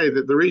should say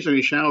that the reason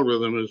he showered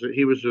with him is that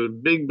he was a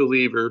big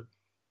believer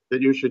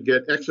that you should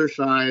get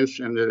exercise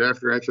and that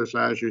after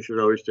exercise you should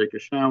always take a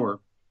shower.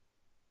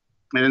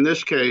 And in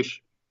this case,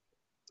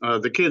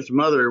 the kid's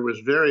mother was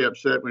very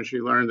upset when she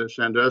learned that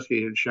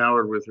Sandusky had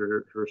showered with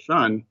her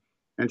son,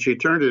 and she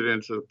turned it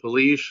into the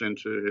police and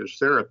to his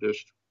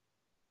therapist,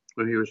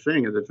 who he was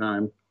seeing at the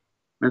time.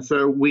 And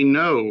so we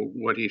know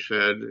what he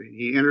said.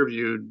 He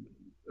interviewed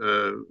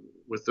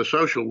with the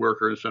social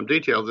worker in some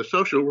detail. The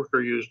social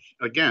worker used,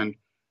 again,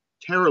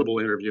 terrible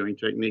interviewing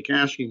technique,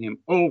 asking him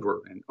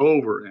over and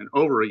over and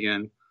over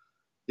again,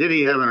 did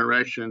he have an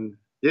erection?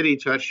 Did he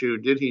touch you?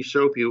 Did he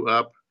soap you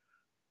up?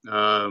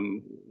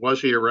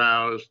 Was he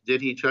aroused?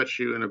 Did he touch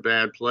you in a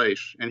bad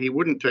place? And he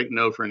wouldn't take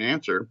no for an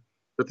answer.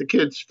 But the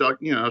kid stuck,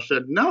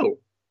 said no.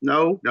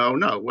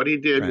 What he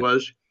did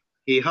was,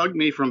 he hugged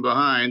me from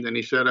behind and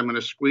he said, I'm going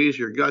to squeeze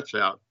your guts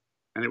out.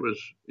 And it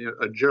was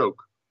a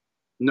joke.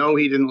 No,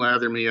 he didn't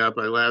lather me up.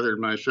 I lathered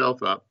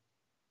myself up.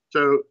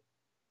 So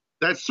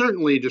that's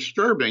certainly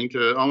disturbing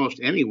to almost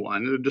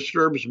anyone. It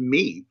disturbs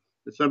me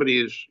that somebody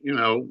is,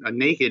 a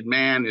naked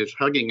man is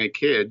hugging a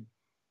kid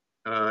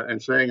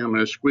and saying, I'm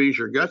going to squeeze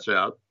your guts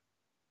out.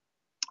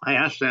 I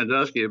asked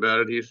Sandusky about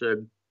it. He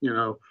said,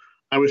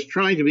 I was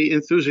trying to be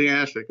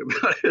enthusiastic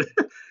about it.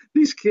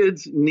 These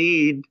kids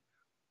need,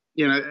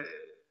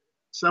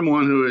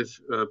 someone who is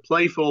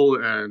playful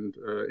and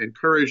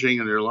encouraging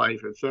in their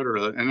life,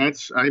 etc. And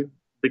I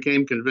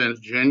became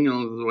convinced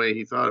genuinely the way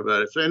he thought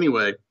about it. So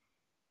anyway,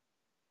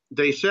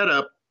 they set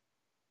up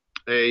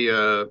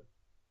a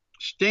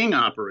sting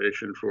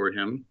operation for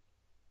him,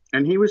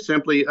 and he was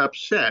simply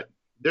upset,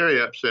 very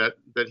upset,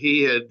 that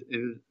he had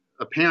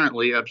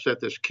apparently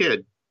upset this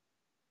kid,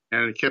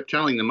 and he kept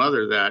telling the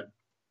mother that.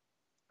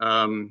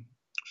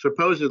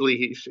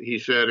 Supposedly, he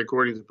said,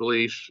 according to the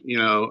police,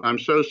 I'm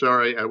so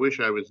sorry, I wish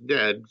I was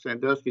dead.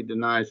 Sandusky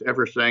denies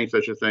ever saying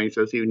such a thing,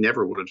 says he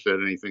never would have said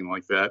anything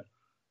like that.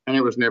 And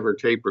it was never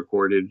tape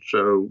recorded,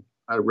 so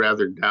I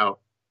rather doubt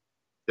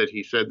that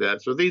he said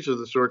that. So these are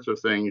the sorts of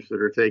things that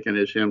are taken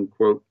as him,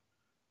 quote,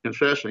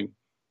 confessing.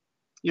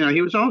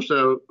 He was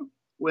also,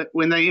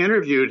 when they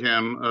interviewed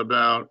him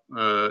about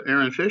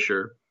Aaron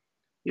Fisher,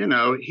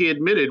 he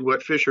admitted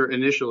what Fisher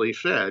initially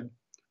said,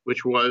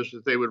 which was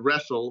that they would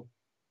wrestle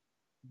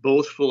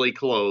both fully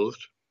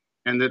clothed,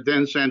 and that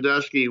then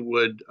Sandusky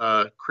would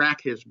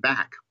crack his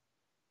back.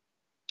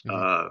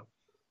 Mm-hmm.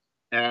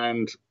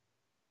 And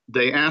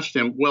they asked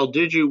him, well,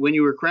 when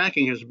you were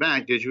cracking his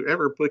back, did you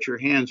ever put your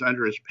hands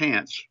under his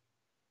pants,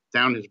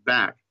 down his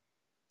back?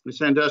 And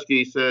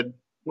Sandusky said,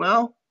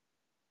 well,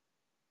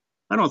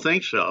 I don't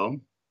think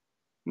so.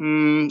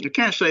 I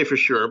can't say for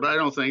sure, but I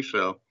don't think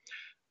so.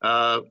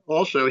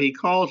 Also, he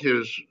called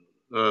his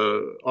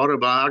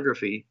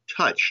autobiography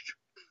Touched.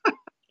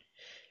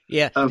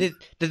 Yeah,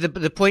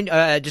 the point,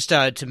 just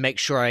to make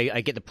sure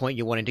I get the point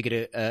you're wanting to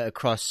get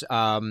across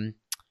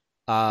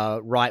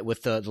right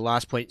with the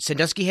last point,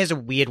 Sandusky has a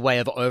weird way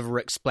of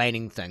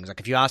over-explaining things. Like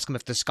if you ask him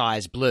if the sky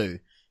is blue,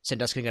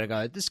 Sandusky's going to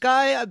go, the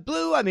sky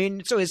blue? I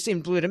mean, it's always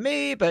seemed blue to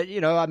me, but,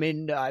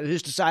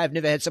 who's to say? I've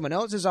never had someone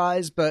else's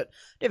eyes, but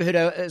never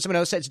heard someone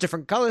else say it's a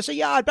different color, so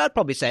yeah, I'd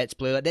probably say it's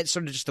blue. That's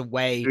sort of just the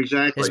way,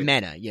 his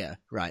manner, yeah,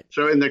 right.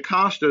 So in the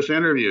Costas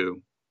interview,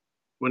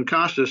 when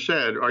Costas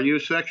said, are you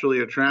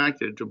sexually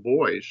attracted to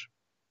boys?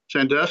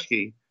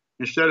 Sandusky,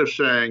 instead of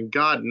saying,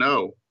 God,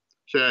 no,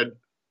 said,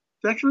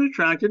 sexually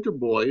attracted to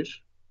boys?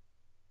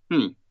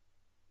 Hmm.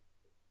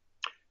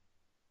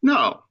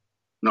 No,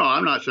 no,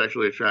 I'm not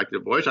sexually attracted to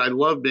boys. I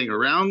love being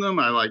around them.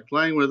 I like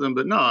playing with them,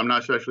 but no, I'm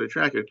not sexually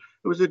attracted.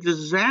 It was a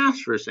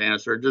disastrous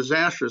answer, a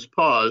disastrous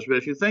pause. But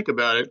if you think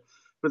about it,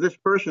 for this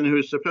person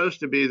who's supposed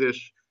to be this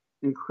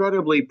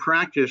incredibly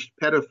practiced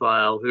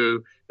pedophile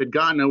who had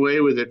gotten away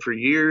with it for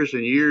years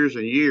and years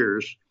and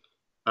years,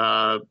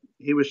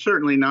 he was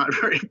certainly not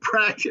very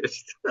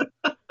practiced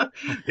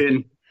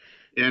in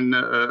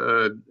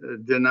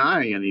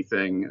denying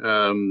anything.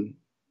 And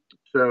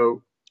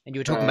you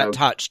were talking about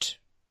Touched.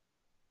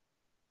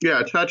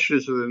 Yeah, Touched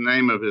is the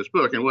name of his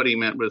book. And what he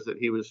meant was that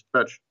he was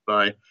touched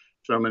by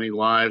so many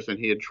lives and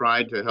he had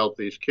tried to help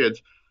these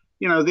kids.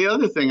 You know, the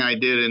other thing I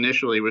did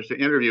initially was to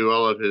interview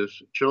all of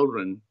his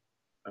children,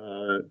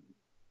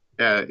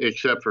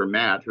 except for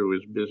Matt, who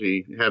was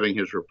busy having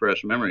his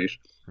repressed memories.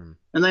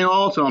 And they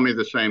all told me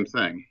the same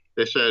thing.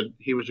 They said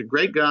he was a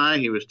great guy.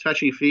 He was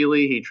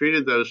touchy-feely. He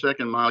treated those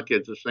second mile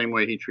kids the same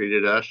way he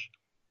treated us.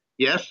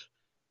 Yes,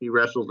 he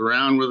wrestled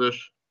around with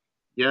us.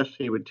 Yes,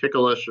 he would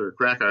tickle us or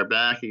crack our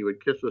back. He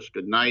would kiss us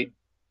goodnight.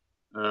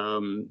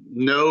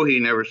 No, he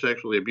never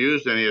sexually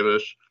abused any of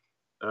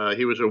us.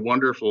 He was a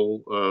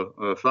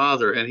wonderful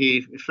father, and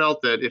he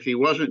felt that if he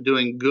wasn't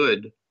doing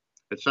good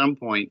at some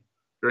point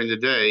during the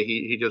day,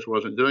 he just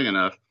wasn't doing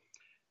enough.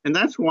 And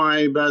that's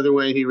why, by the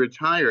way, he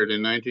retired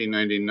in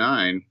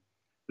 1999,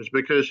 was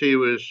because he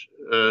was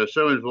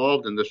so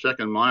involved in the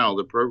second mile,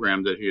 the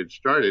program that he had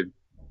started,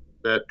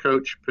 that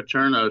Coach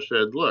Paterno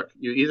said, look,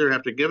 you either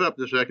have to give up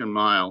the second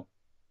mile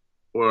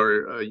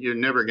or you're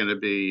never going to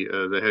be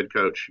the head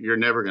coach. You're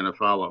never going to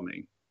follow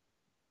me.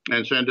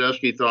 And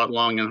Sandusky thought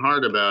long and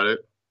hard about it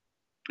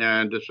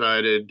and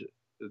decided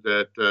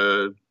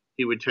that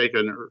he would take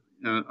an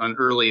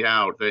early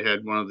out. They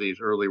had one of these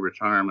early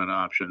retirement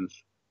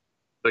options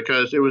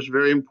because it was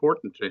very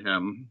important to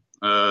him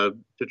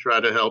to try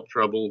to help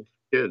troubled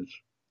kids.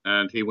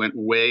 And he went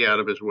way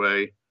out of his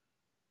way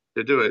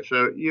to do it.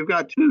 So you've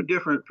got two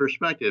different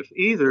perspectives.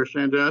 Either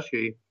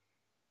Sandusky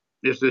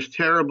is this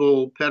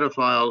terrible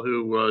pedophile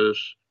who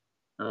was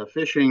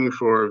fishing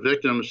for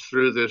victims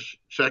through this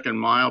second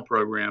mile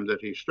program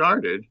that he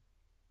started,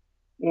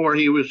 or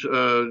he was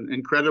an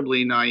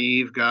incredibly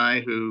naive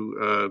guy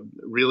who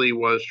really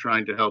was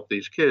trying to help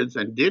these kids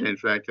and did, in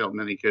fact, help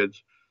many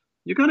kids.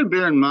 You've got to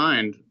bear in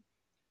mind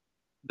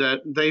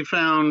that they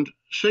found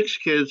 6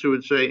 kids who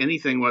would say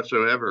anything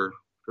whatsoever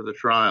for the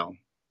trial.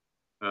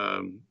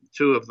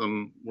 2 of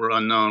them were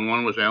unknown.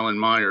 One was Alan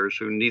Myers,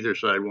 who neither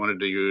side wanted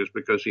to use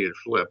because he had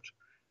flipped.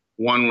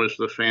 One was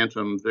the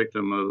phantom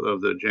victim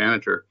of the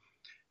janitor.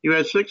 You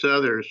had 6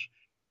 others,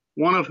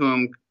 one of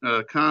whom,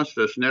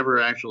 Costas, never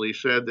actually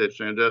said that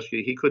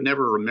Sandusky, he could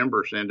never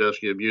remember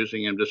Sandusky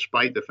abusing him,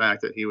 despite the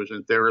fact that he was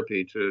in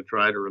therapy to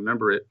try to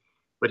remember it.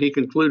 But he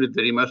concluded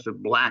that he must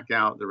have blacked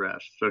out the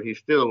rest. So he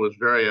still was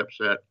very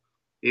upset,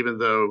 even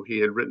though he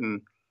had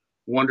written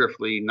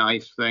wonderfully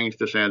nice things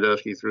to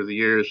Sandusky through the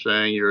years,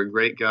 saying, you're a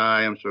great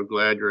guy, I'm so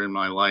glad you're in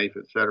my life,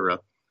 etc.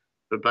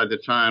 But by the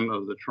time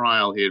of the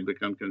trial, he had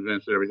become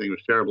convinced that everything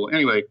was terrible.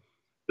 Anyway,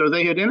 so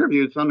they had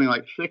interviewed something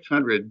like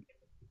 600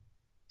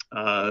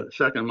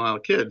 second mile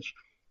kids.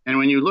 And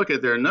when you look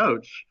at their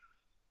notes,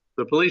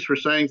 the police were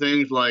saying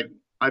things like,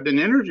 I've been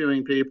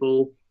interviewing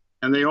people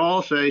and they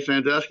all say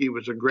Sandusky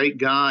was a great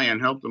guy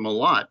and helped them a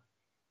lot.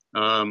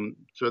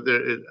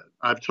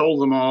 I've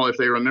told them all, if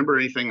they remember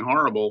anything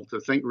horrible, to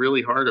think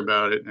really hard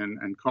about it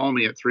and call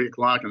me at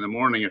 3:00 in the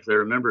morning if they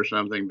remember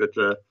something. But,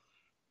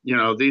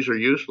 these are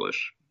useless.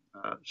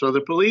 So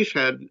the police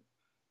had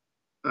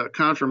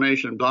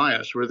confirmation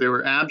bias where they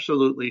were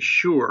absolutely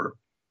sure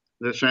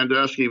that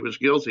Sandusky was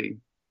guilty.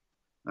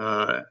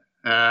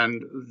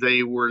 And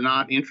they were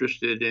not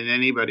interested in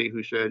anybody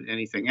who said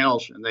anything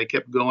else. And they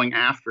kept going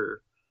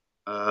after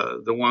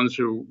the ones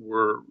who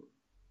were,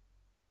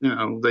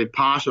 they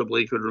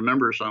possibly could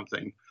remember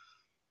something.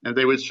 And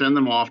they would send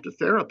them off to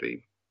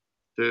therapy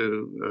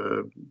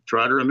to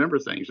try to remember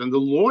things. And the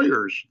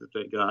lawyers that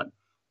they got,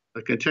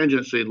 the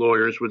contingency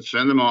lawyers, would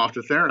send them off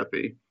to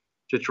therapy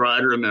to try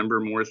to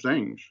remember more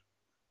things.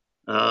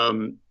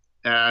 And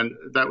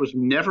that was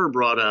never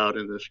brought out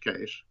in this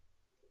case.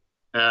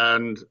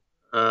 And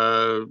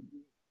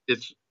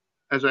it's,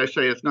 as I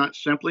say, it's not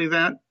simply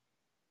that,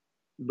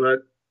 but,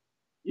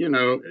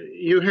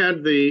 you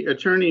had the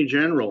Attorney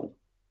General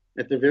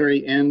at the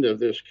very end of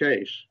this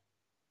case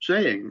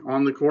saying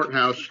on the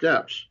courthouse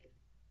steps,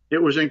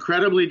 it was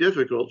incredibly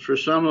difficult for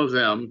some of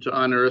them to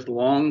unearth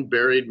long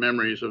buried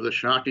memories of the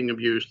shocking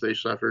abuse they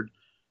suffered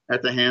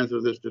at the hands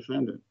of this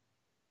defendant.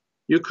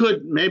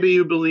 Maybe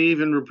you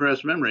believe in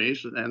repressed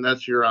memories, and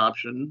that's your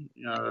option.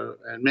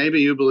 And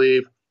maybe you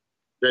believe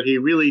that he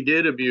really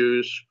did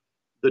abuse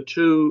the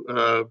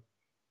 2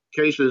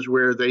 cases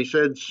where they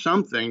said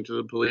something to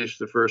the police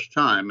the first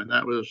time. And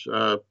that was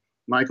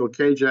Michael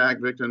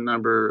Kajak, victim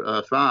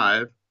number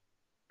 5,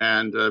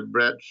 and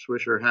Brett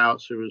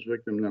Swisher-Houtz, who was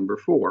victim number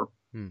 4,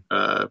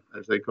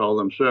 as they call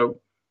them.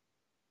 So,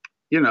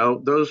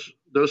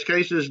 those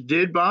cases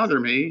did bother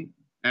me.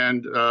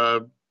 And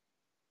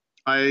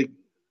I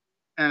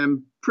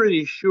am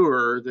pretty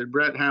sure that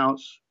Brett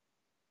House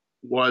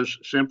was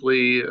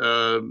simply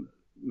a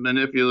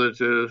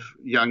manipulative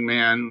young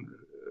man,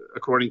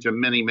 according to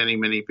many, many,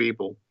 many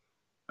people,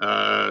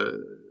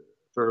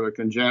 sort of a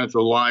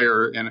congenital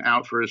liar and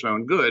out for his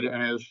own good.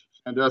 And as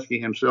Sandusky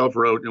himself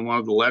wrote in one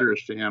of the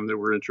letters to him that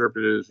were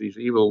interpreted as these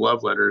evil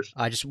love letters.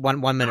 Just one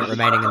minute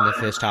remaining in the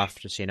first half,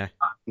 just so you know.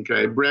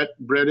 Okay,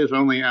 Brett is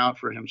only out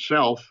for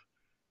himself.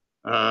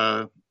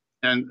 And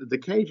the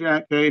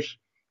Kajak case,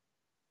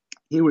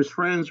 he was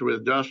friends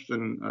with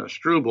Dustin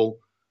Struble.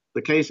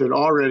 The case had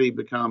already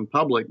become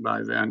public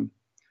by then.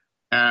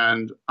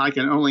 And I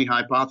can only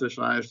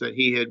hypothesize that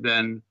he had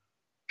been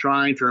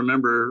trying to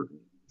remember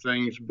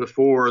things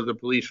before the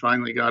police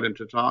finally got him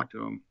to talk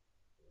to him.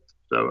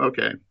 So,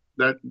 okay,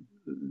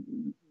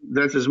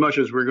 that's as much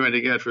as we're going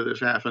to get for this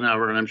half an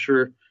hour. And I'm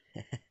sure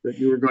that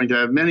you were going to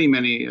have many,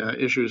 many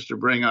issues to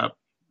bring up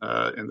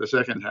in the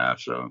second half.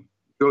 So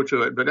go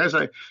to it. But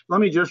let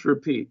me just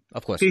repeat,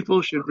 of course,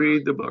 people should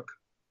read the book.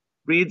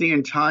 Read the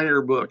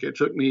entire book. It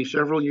took me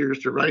several years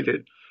to write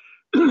it.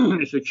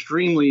 It's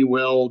extremely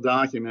well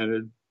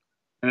documented,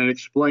 and it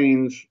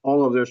explains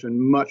all of this in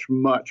much,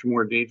 much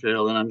more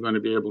detail than I'm going to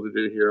be able to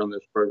do here on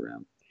this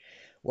program.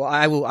 Well,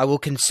 I will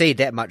concede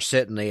that much,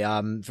 certainly.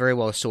 Very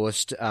well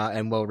sourced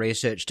and well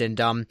researched.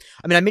 And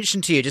I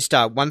mentioned to you just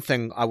one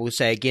thing I will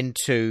say again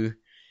to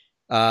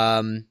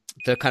the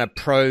kind of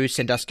pro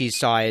Sandusky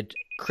side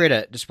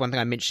credit. Just one thing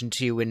I mentioned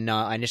to you when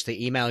I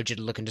initially emailed you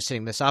to look into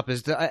setting this up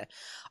is that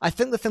I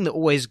think the thing that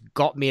always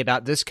got me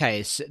about this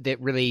case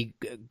that really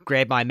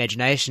grabbed my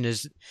imagination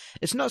is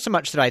it's not so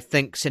much that I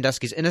think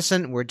Sandusky's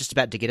innocent. We're just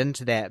about to get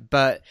into that,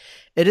 but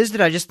it is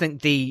that I just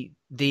think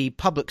the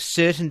public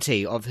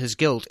certainty of his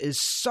guilt is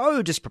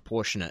so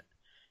disproportionate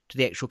to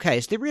the actual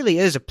case. There really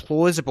is a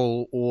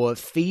plausible or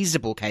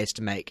feasible case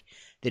to make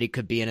that he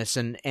could be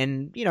innocent.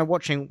 And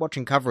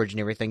watching coverage and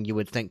everything, you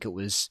would think it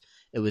was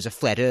a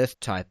flat Earth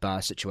type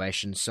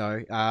situation.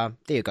 So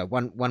there you go.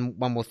 One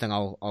more thing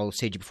I'll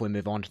say to you before we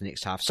move on to the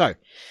next half. So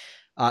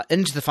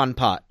into the fun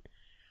part.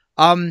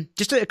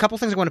 Just a couple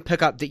of things I want to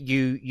pick up that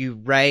you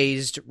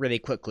raised really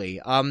quickly.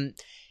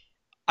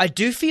 I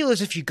do feel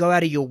as if you go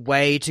out of your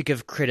way to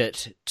give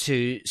credit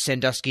to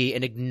Sandusky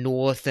and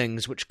ignore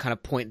things which kind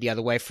of point the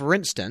other way. For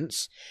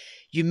instance,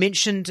 you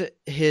mentioned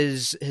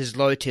his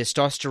low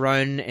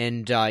testosterone,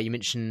 and you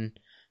mentioned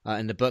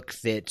in the book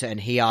that, and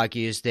he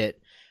argues that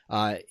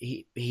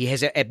he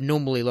has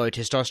abnormally low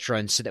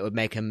testosterone, so that would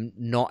make him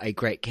not a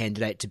great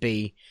candidate to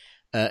be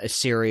a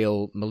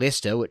serial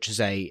molester, which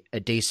is a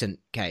decent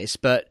case.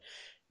 But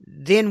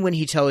then when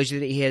he tells you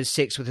that he has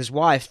sex with his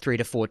wife 3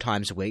 to 4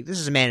 times a week, this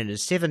is a man in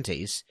his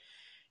 70s,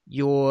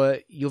 you're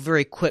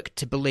very quick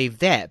to believe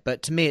that.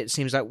 But to me it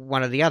seems like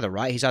one or the other,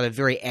 right? He's either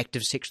very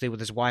active sexually with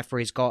his wife or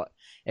he's got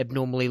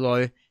abnormally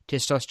low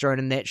testosterone,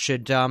 and that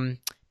should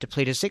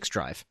deplete his sex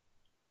drive.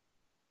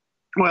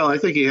 Well, I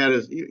think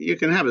you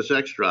can have a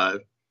sex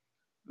drive.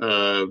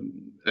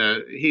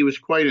 He was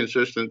quite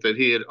insistent that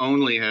he had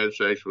only had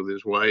sex with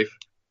his wife,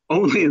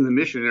 only in the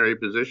missionary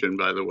position,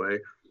 by the way.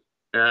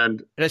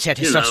 And let's how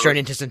testosterone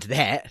enters into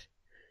that.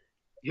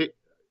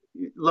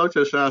 Low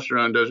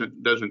testosterone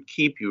doesn't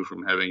keep you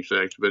from having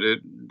sex, but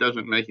it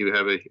doesn't make you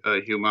have a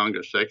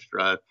humongous sex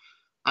drive.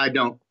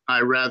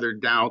 I rather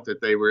doubt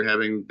that they were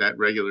having that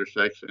regular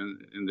sex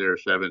in their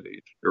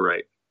 70s. You're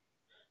right.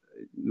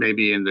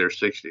 Maybe in their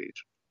 60s.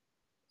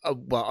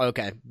 Well,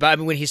 okay,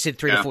 but when he said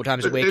 3 to 4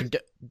 times a week, and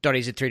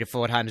Dottie said 3 to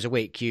 4 times a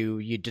week,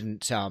 you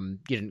didn't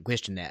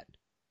question that.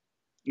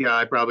 Yeah,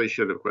 I probably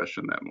should have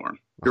questioned that more.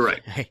 You're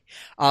right.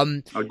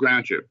 I'll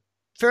grant you.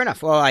 Fair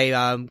enough. Well,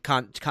 I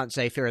can't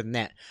say fairer than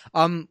that.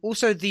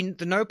 Also, the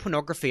no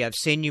pornography, I've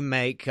seen you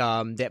make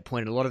that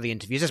point in a lot of the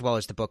interviews, as well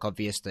as the book,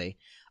 obviously.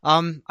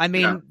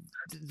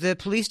 The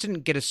police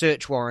didn't get a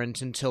search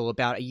warrant until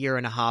about 1.5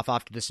 years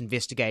after this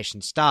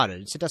investigation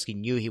started. Sandusky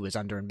knew he was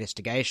under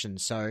investigation,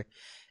 so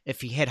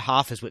if he had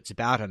half his wits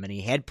about him and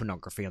he had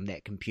pornography on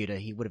that computer,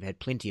 he would have had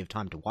plenty of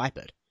time to wipe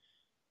it.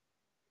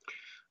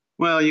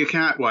 Well, you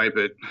can't wipe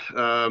it.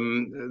 There are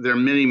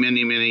many,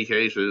 many, many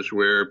cases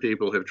where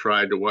people have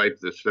tried to wipe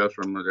the stuff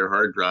from their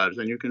hard drives,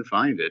 and you can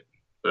find it.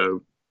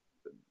 So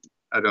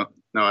I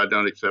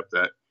don't accept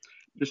that.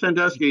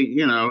 Sandusky,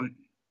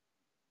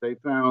 they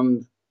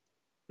found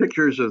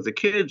pictures of the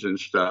kids and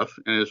stuff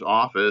in his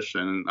office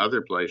and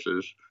other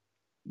places,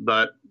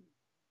 but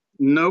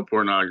no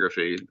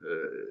pornography.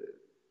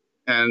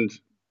 And,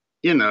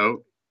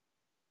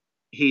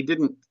 he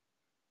didn't,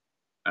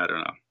 I don't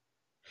know.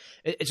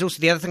 It's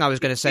also, the other thing I was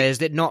going to say is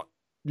that not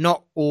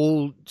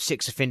all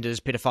sex offenders,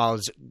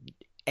 pedophiles,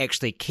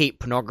 actually keep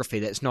pornography.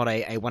 That's not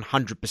a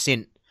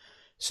 100%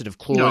 sort of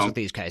clause with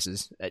these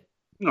cases.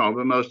 No,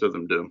 but most of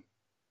them do.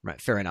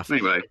 Right, fair enough.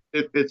 Anyway,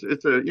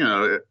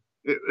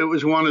 it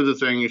was one of the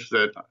things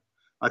that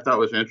I thought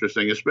was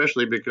interesting,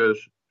 especially because,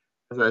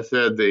 as I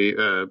said,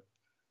 the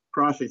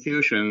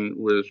prosecution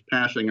was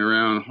passing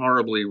around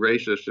horribly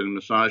racist and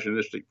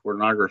misogynistic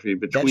pornography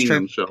between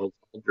themselves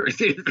during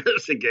the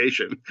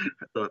investigation.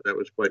 I thought that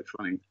was quite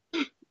funny.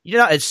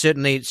 It's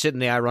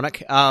certainly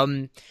ironic.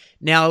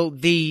 Now,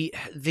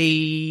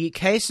 the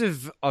case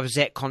of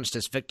Zach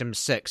Constas, victim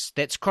 6,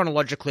 that's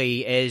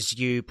chronologically, as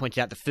you pointed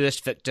out, the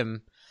first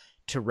victim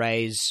to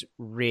raise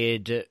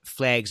red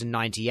flags in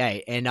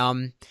 98.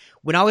 And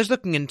when I was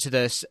looking into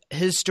this,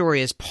 his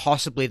story is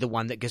possibly the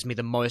one that gives me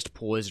the most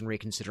pause in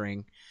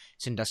reconsidering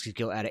Sandusky's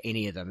guilt out of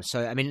any of them.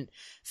 So, I mean,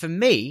 for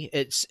me,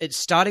 it's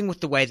starting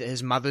with the way that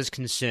his mother's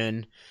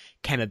concern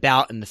came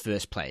about in the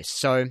first place.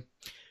 So,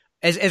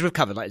 as we've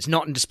covered, like, it's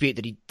not in dispute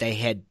that they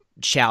had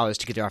showers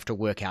together after a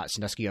workout.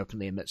 Sandusky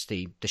openly admits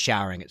the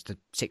showering. It's the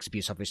sex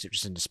abuse, obviously,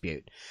 which is in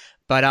dispute.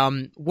 But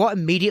what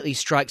immediately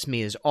strikes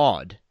me as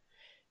odd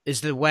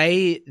is the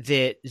way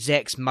that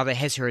Zach's mother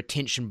has her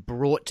attention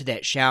brought to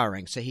that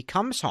showering. So he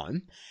comes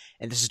home,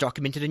 and this is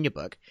documented in your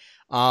book,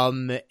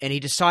 and he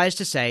decides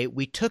to say,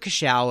 "We took a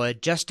shower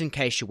just in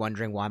case you're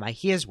wondering why my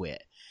hair's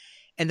wet."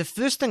 And the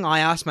first thing I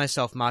ask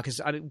myself, Mark,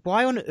 is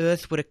why on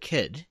earth would a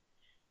kid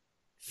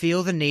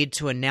feel the need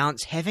to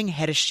announce having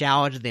had a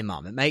shower to their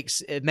mum?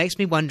 It makes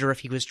me wonder if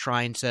he was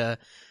trying to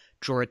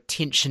draw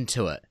attention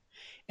to it.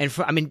 And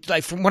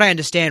from what I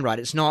understand, right,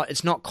 it's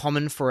not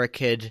common for a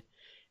kid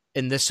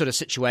in this sort of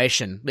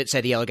situation. Let's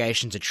say the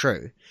allegations are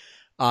true.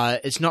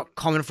 It's not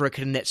common for a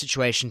kid in that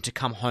situation to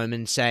come home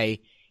and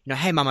say,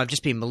 "Hey, mum, I've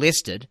just been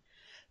molested."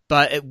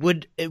 But it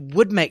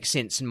would make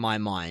sense in my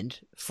mind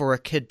for a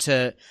kid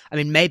to,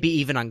 maybe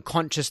even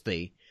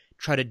unconsciously,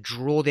 try to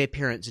draw their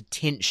parents'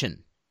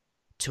 attention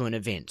to an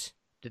event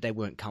that they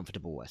weren't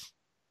comfortable with.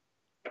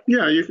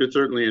 Yeah, you could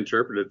certainly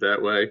interpret it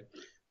that way.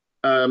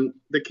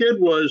 The kid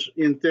was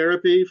in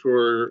therapy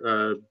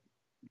for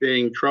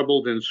being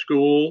troubled in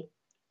school.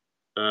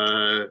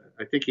 I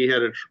think he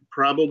had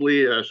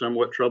probably a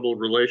somewhat troubled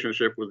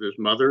relationship with his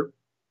mother.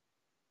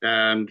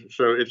 And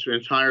so it's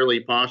entirely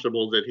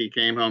possible that he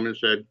came home and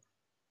said,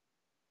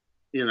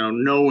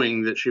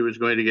 knowing that she was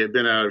going to get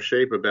bent out of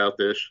shape about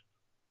this,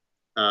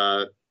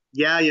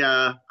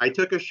 yeah, I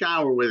took a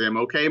shower with him.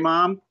 Okay,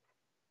 Mom?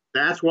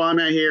 That's why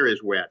my hair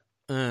is wet.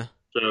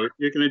 So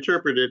you can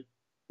interpret it,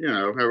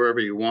 however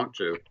you want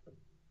to.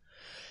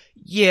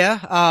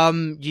 Yeah,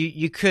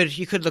 you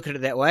could look at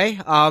it that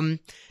way.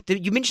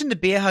 You mentioned the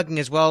bear hugging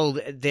as well,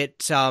 that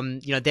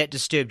that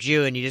disturbed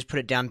you, and you just put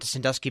it down to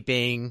Sandusky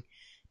being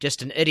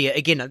just an idiot.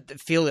 Again, I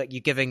feel like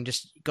you're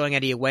going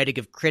out of your way to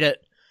give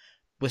credit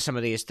with some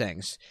of these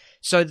things.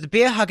 So the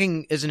bear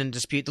hugging isn't in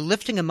dispute. The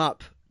lifting him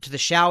up to the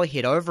shower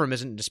head over him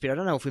isn't in dispute. I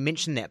don't know if we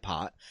mentioned that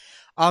part.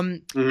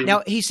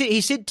 Now he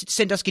said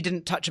Sandusky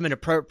didn't touch him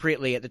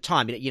inappropriately at the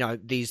time.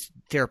 These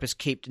therapists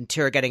keep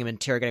interrogating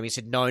him. He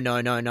said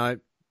no,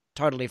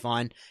 totally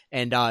fine.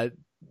 And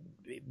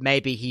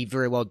maybe he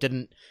very well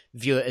didn't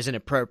view it as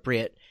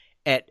inappropriate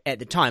at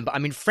the time.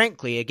 But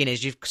frankly, again,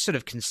 as you've sort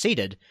of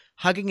conceded,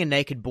 hugging a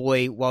naked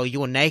boy while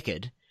you're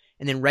naked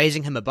and then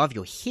raising him above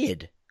your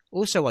head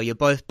also while you're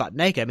both butt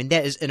naked,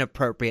 that is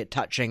inappropriate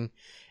touching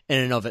in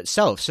and of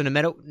itself. So no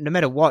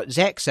matter what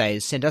Zach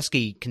says,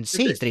 Sandusky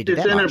concedes that he did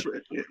that much.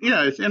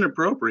 Yeah, it's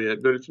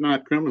inappropriate, but it's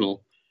not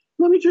criminal.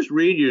 Let me just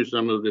read you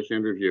some of this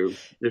interview,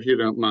 if you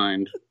don't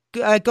mind.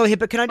 Go ahead,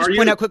 but can I just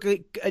point out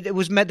quickly,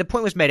 the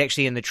point was made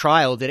actually in the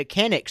trial that it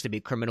can actually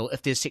be criminal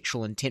if there's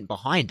sexual intent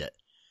behind it.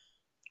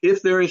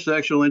 If there is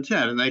sexual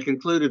intent, and they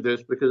concluded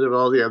this because of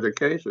all the other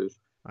cases.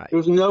 Right.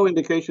 There's no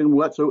indication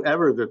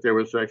whatsoever that there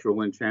was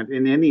sexual intent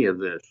in any of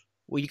this.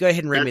 Well, you go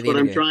ahead and read me the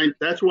interview.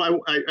 That's why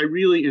I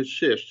really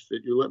insist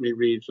that you let me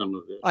read some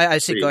of this. I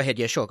see. Go ahead.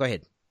 Yeah, sure. Go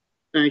ahead.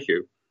 Thank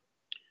you.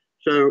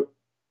 So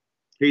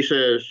he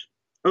says,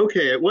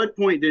 okay, at what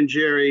point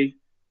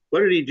what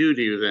did he do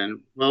to you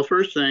then? Well,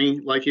 first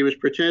thing, like he was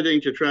pretending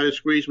to try to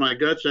squeeze my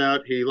guts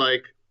out. He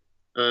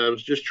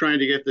was just trying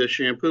to get the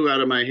shampoo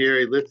out of my hair.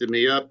 He lifted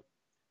me up.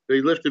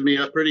 He lifted me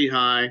up pretty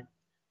high.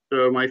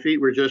 So my feet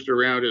were just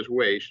around his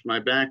waist. My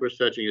back was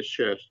touching his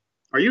chest.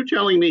 Are you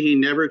telling me he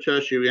never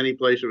touched you any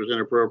place that was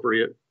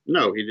inappropriate?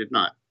 No, he did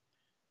not.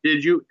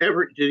 Did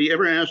he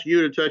ever ask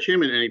you to touch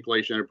him in any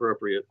place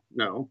inappropriate?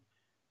 No.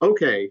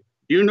 Okay.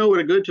 Do you know what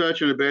a good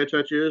touch and a bad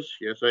touch is?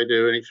 Yes, I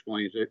do. And he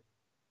explains it.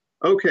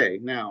 Okay.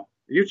 Now,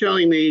 are you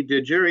telling me,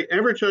 did Jerry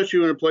ever touch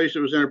you in a place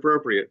that was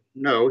inappropriate?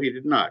 No, he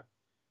did not.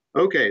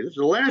 Okay. This is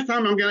the last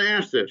time I'm going to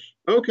ask this.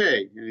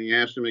 Okay. And he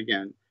asked him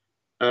again.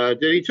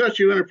 Did he touch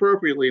you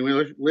inappropriately when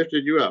he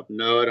lifted you up?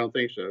 No, I don't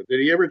think so.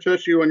 Did he ever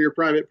touch you on your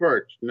private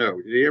parts? No.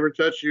 Did he ever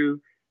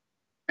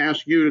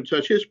ask you to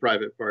touch his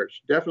private parts?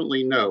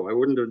 Definitely no. I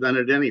wouldn't have done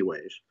it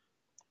anyways.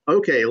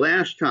 Okay,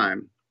 last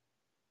time.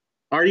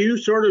 Are you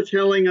sort of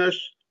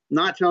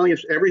not telling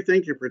us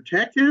everything to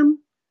protect him?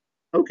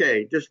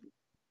 Okay,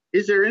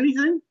 is there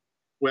anything?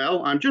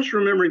 Well, I'm just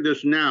remembering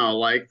this now,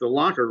 like the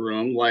locker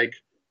room, like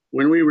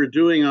when we were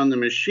doing on the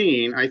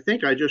machine. I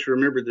think I just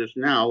remembered this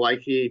now,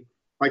 like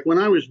when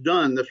I was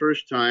done the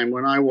first time,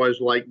 when I was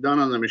done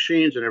on the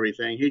machines and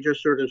everything, he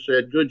just sort of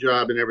said, good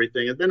job and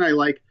everything. And then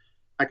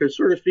I could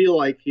sort of feel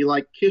like he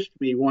kissed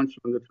me once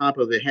on the top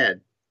of the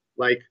head,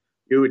 like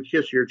you would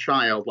kiss your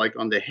child,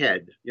 on the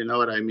head. You know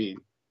what I mean?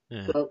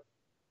 Yeah. So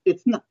it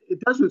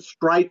doesn't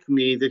strike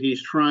me that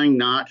he's trying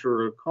not to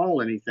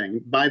recall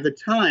anything. By the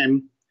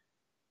time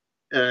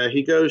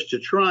he goes to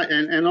try,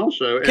 and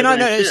also can I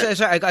no,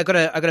 sorry, I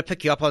gotta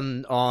pick you up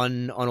on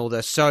all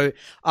this. So,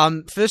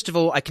 first of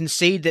all, I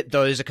concede that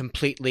those are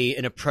completely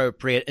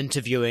inappropriate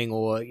interviewing,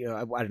 or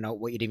I don't know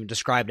what you'd even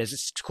describe it as.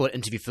 It's called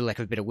interview for lack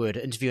of a better word,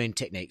 interviewing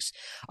techniques.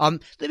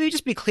 Let me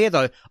just be clear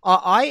though,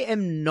 I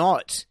am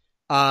not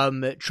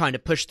trying to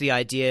push the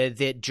idea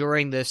that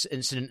during this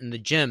incident in the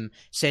gym,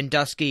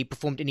 Sandusky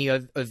performed any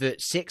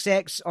overt sex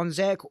acts on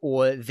Zach,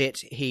 or that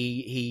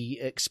he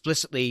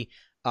explicitly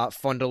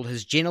fondled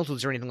his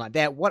genitals or anything like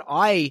that. What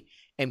I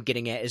am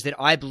getting at is that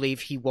I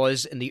believe he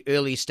was in the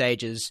early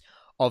stages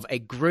of a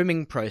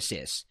grooming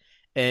process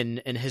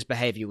in his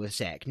behavior with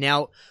Zach.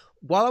 Now,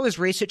 while I was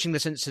researching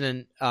this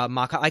incident,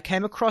 Mark, I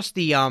came across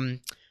the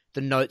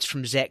notes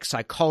from Zach's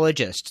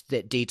psychologist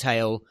that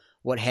detail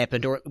what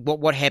happened, or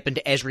what happened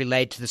as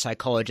relayed to the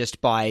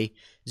psychologist by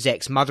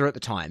Zach's mother at the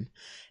time.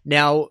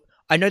 Now,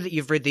 I know that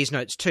you've read these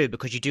notes too,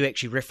 because you do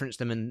actually reference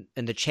them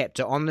in the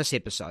chapter on this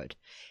episode.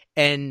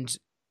 And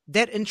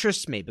that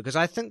interests me because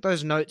I think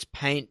those notes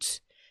paint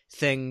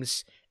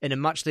things in a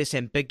much less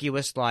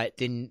ambiguous light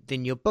than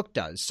your book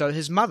does. So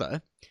his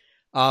mother,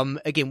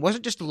 again,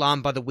 wasn't just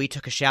alarmed by the "we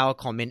took a shower"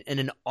 comment in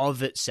and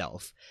of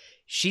itself.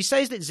 She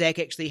says that Zach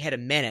actually had a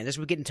manner, and this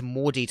will get into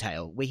more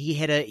detail, where he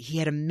had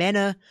a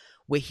manner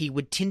where he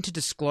would tend to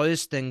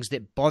disclose things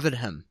that bothered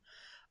him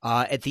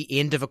at the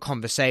end of a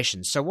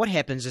conversation. So what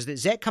happens is that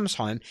Zach comes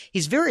home.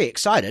 He's very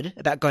excited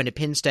about going to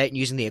Penn State and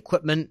using the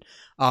equipment.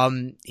 He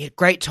had a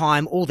great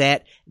time, all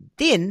that.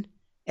 Then,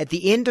 at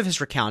the end of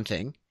his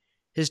recounting,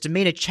 his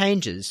demeanor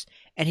changes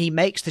and he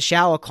makes the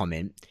shower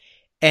comment.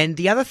 And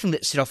the other thing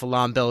that set off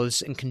alarm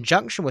bells in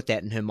conjunction with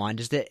that in her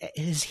mind is that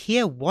his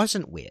hair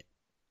wasn't wet.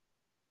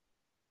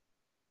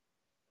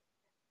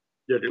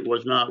 That it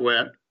was not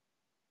wet?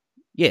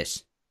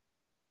 Yes.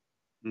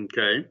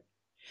 Okay.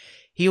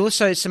 He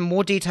also, some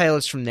more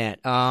details from that.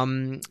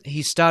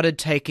 He started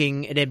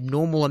taking an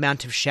abnormal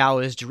amount of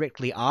showers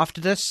directly after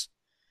this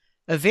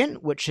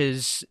event, which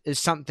is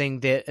something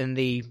that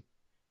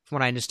from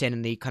what I understand,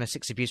 in the kind of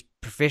sex abuse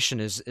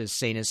profession is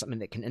seen as something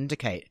that can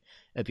indicate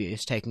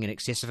abuse, taking an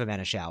excessive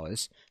amount of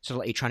showers, sort of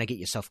like you're trying to get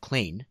yourself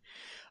clean.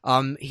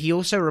 He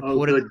also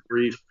reported... Oh, good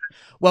grief.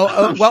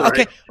 Well,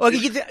 okay. Well,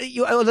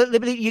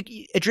 let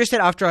me address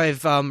that after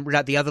I've read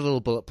out the other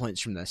little bullet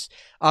points from this.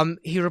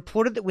 He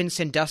reported that when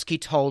Sandusky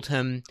told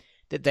him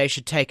that they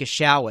should take a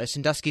shower,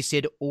 Sandusky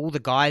said all the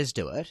guys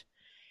do it.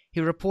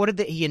 He reported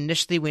that he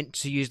initially went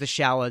to use the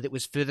shower that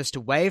was furthest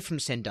away from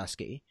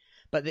Sandusky,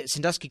 but that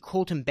Sandusky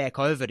called him back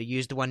over to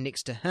use the one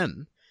next to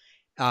him,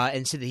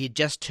 and said that he had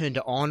just turned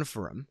it on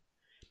for him.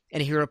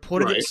 And he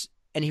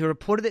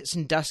reported that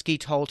Sandusky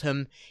told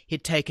him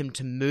he'd take him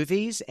to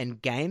movies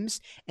and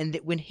games, and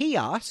that when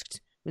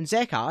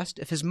Zach asked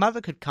if his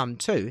mother could come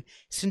too,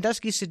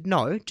 Sandusky said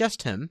no,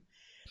 just him.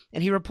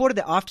 And he reported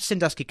that after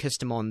Sandusky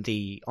kissed him on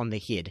the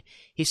head,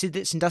 he said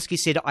that Sandusky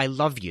said, "I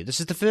love you."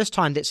 This is the first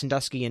time that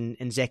Sandusky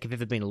and Zach have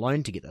ever been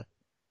alone together.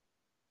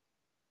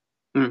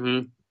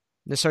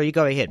 Mm-hmm. So you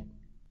go ahead.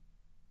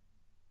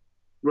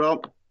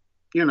 Well,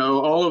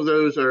 all of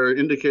those are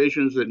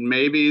indications that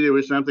maybe there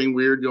was something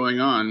weird going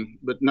on,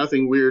 but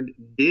nothing weird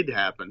did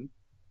happen.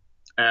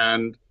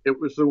 And it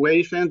was the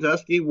way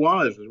Sandusky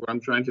was, is what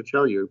I'm trying to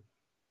tell you.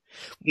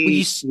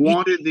 He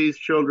wanted these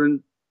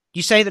children.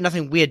 You say that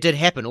nothing weird did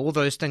happen. All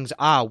those things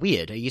are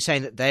weird. Are you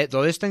saying that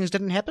those things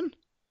didn't happen?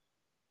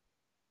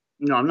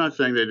 No, I'm not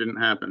saying they didn't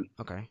happen.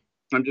 Okay.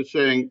 I'm just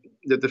saying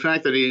that the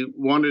fact that he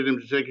wanted him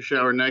to take a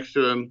shower next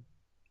to him,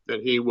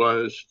 that he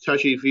was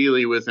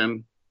touchy-feely with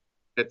him,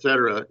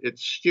 etc.,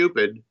 it's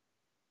stupid,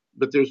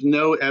 but there's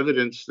no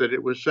evidence that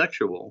it was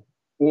sexual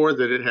or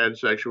that it had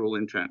sexual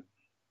intent.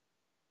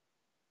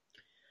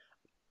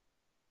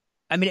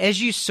 I mean,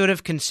 as you sort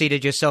of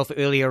conceded yourself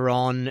earlier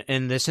on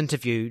in this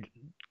interview,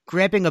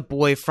 grabbing a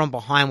boy from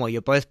behind while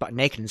you're both butt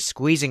naked and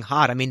squeezing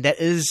hard, I mean, that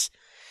is...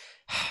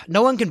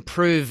 No one can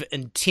prove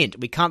intent.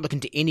 We can't look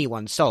into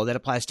anyone's soul. That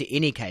applies to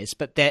any case,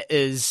 but that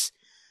is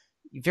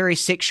very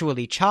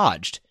sexually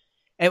charged.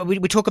 And we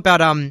talk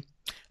about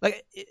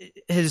like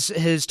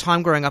his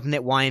time growing up in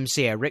that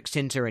YMCA rec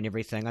center and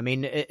everything. I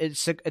mean,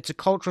 it's a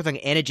cultural thing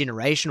and a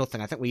generational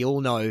thing. I think we all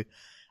know.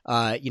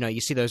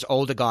 You see those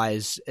older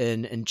guys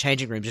in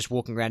changing rooms just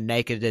walking around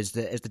naked as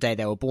the day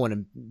they were born,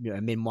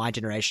 and men my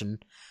generation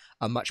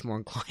are much more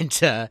inclined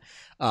to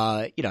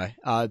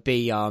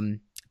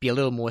be a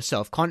little more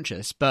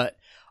self-conscious. But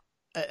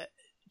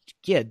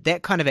that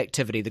kind of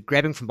activity, the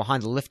grabbing from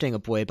behind, the lifting a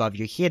boy above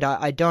your head,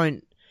 I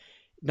don't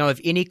know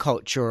of any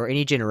culture or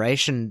any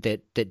generation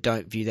that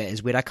don't view that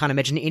as weird. I can't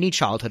imagine any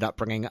childhood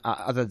upbringing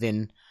other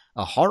than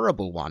a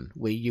horrible one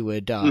where you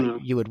would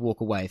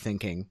walk away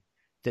thinking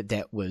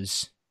that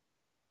was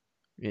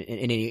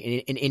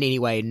in any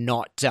way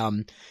not.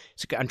 I'm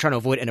trying to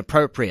avoid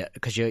inappropriate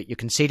because you're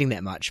conceding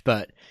that much,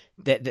 but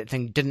that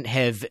thing didn't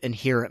have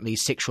inherently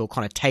sexual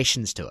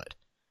connotations to it.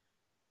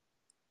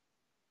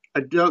 I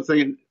don't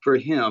think for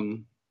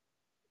him,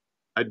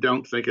 I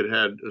don't think it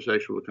had a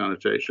sexual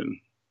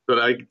connotation, but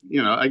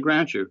I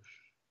grant you,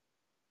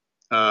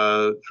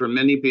 for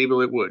many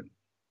people it would,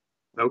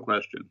 no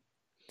question.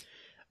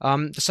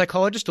 The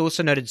psychologist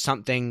also noted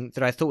something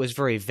that I thought was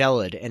very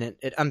valid, and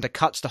it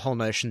undercuts the whole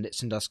notion that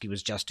Sandusky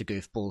was just a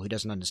goofball who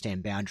doesn't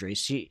understand boundaries.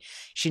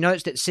 She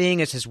notes that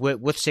seeing as his work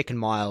with Second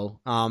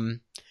Mile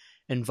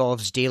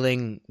involves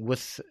dealing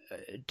with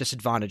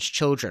disadvantaged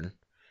children,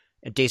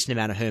 a decent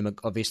amount of whom are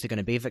obviously going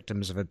to be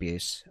victims of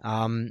abuse,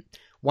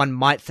 one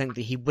might think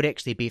that he would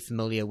actually be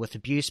familiar with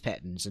abuse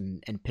patterns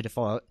and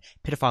pedophile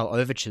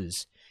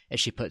overtures, as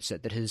she puts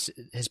it, that his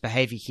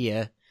behaviour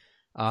here,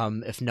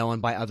 if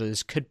known by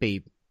others, could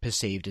be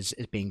perceived as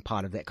being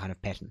part of that kind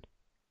of pattern.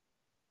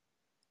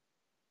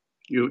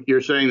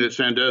 You're saying that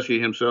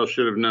Sandusky himself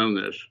should have known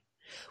this?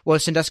 Well,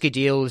 Sandusky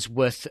deals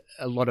with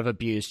a lot of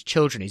abused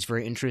children. He's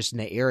very interested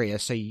in that area,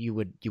 so you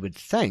would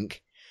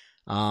think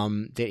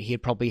that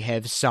he'd probably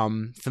have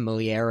some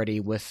familiarity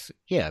with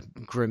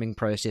grooming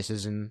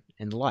processes and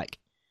the like.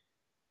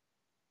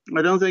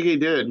 I don't think he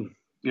did.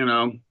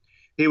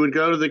 He would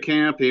go to the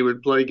camp. He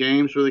would play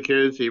games with the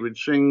kids. He would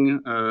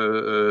sing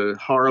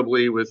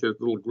horribly with his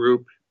little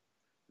group.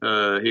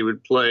 He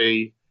would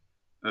play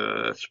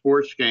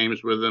sports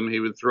games with them. He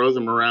would throw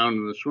them around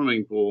in the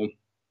swimming pool.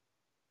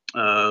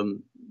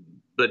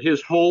 But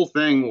his whole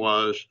thing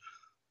was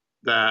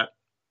that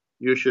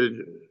you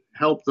should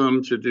help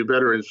them to do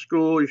better in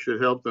school. You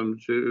should help them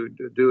to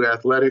do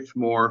athletics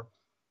more.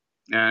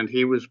 And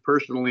he was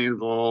personally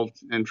involved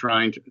in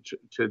trying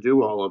to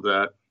do all of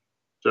that.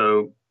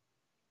 So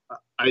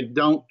I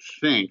don't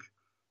think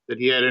that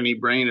he had any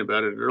brain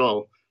about it at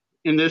all.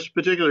 In this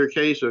particular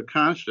case of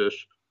Constas,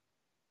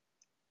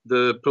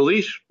 the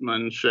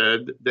policeman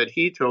said that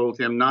he told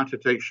him not to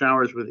take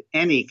showers with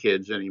any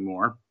kids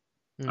anymore.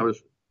 I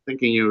was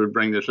thinking you would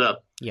bring this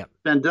up. Yeah.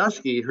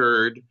 Sandusky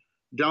heard,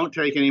 don't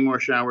take any more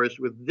showers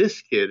with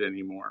this kid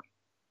anymore,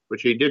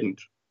 which he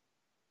didn't.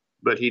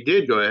 But he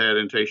did go ahead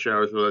and take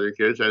showers with other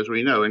kids, as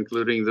we know,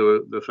 including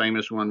the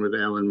famous one with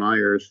Alan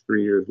Myers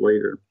 3 years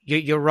later.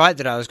 You're right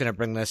that I was going to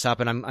bring this up,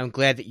 and I'm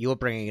glad that you're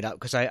bringing it up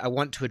because I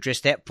want to address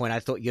that point. I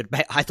thought you'd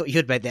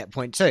made that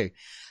point too.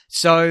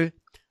 So,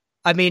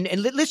 I mean,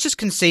 and let's just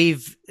concede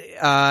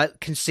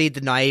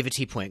the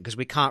naivety point because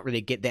we can't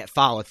really get that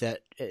far with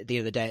it. At the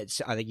end of the day,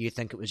 it's either you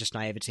think it was just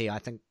naivety, I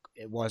think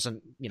it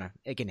wasn't.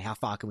 Again, how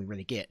far can we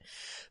really get?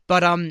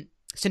 But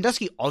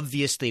Sandusky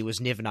obviously was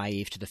never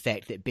naive to the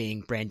fact that being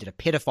branded a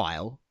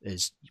pedophile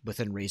is,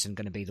 within reason,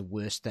 going to be the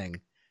worst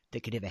thing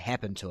that could ever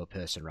happen to a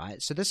person,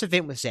 right? So this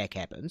event with Zach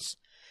happens.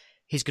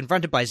 He's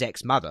confronted by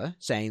Zach's mother,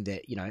 saying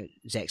that,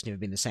 Zach's never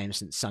been the same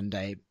since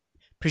Sunday.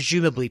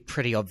 Presumably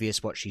pretty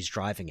obvious what she's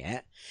driving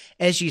at.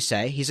 As you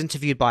say, he's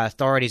interviewed by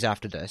authorities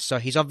after this, so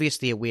he's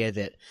obviously aware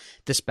that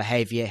this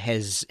behaviour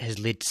has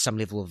led to some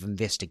level of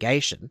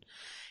investigation.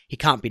 He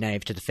can't be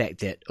naive to the fact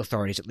that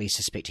authorities at least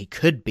suspect he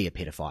could be a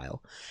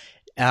pedophile.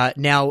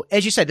 Now,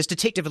 as you say, this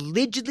detective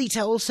allegedly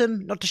tells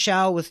him not to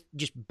shower with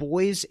just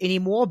boys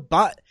anymore,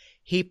 but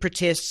he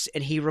protests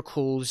and he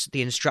recalls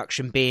the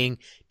instruction being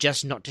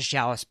just not to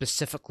shower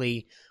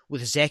specifically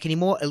with Zach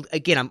anymore.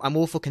 Again, I'm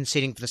all for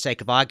conceding for the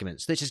sake of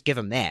arguments. Let's just give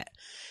him that.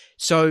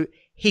 So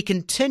he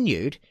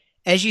continued,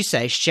 as you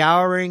say,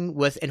 showering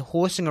with and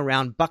horsing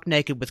around buck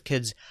naked with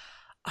kids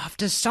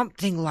after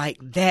something like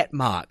that,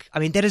 Mark. I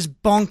mean, that is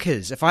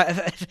bonkers.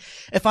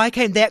 If I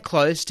came that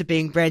close to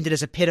being branded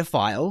as a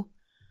pedophile,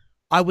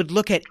 I would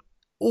look at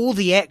all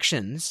the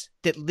actions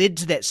that led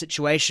to that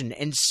situation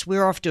and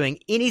swear off doing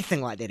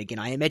anything like that again.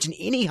 I imagine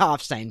any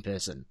half-sane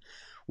person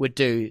would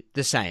do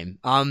the same.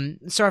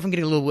 Sorry if I'm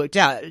getting a little worked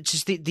out. It's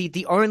just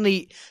the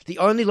only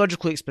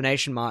logical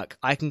explanation, Mark,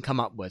 I can come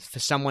up with for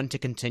someone to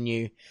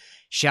continue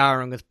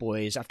showering with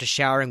boys after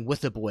showering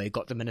with a boy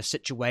got them in a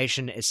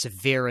situation as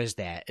severe as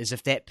that, is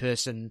if that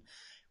person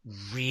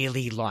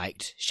really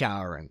liked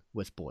showering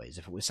with boys,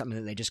 if it was something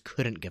that they just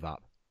couldn't give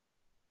up.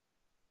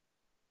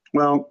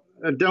 Well,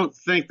 I don't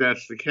think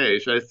that's the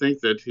case. I think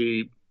that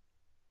he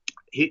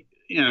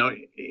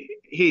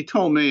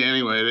told me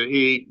anyway that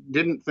he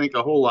didn't think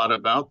a whole lot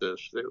about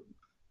this.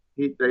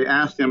 They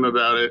asked him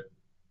about it.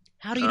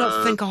 How do you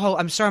not think a whole?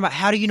 I'm sorry, but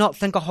how do you not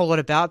think a whole lot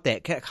about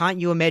that? Can't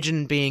you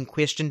imagine being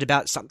questioned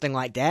about something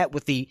like that,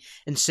 with the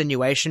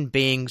insinuation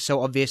being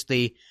so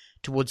obviously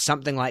towards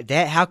something like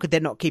that? How could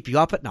that not keep you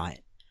up at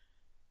night?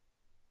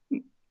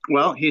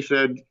 Well, he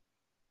said.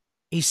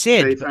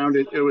 They found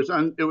it. It was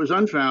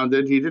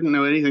unfounded. He didn't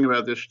know anything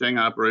about this sting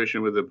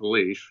operation with the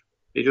police.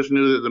 He just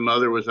knew that the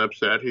mother was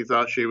upset. He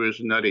thought she was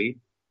nutty,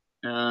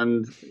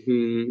 and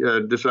he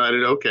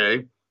decided,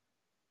 okay,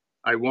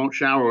 I won't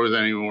shower with her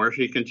anymore.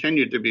 She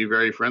continued to be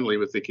very friendly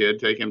with the kid,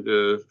 take him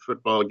to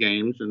football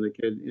games, and the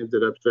kid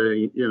ended up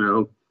saying,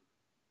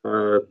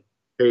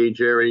 hey,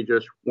 Jerry,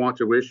 just want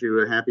to wish you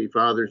a happy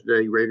Father's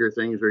Day. Greater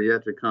things are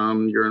yet to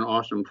come. You're an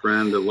awesome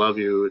friend. I love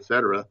you,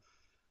 etc.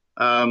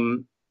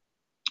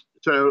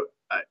 So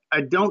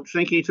I don't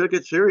think he took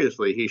it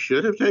seriously. He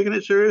should have taken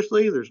it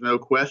seriously. There's no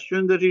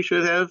question that he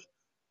should have,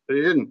 but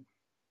he didn't.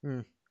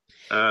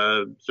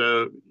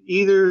 So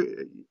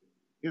either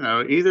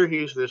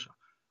he's this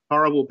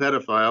horrible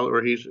pedophile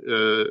or he's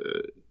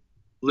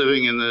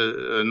living in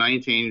the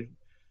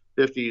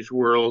 1950s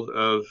world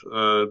of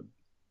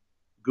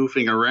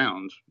goofing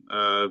around.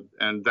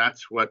 And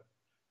that's what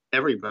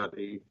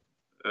everybody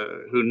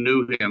who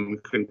knew him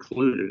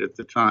concluded at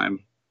the time,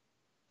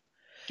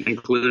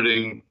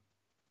 including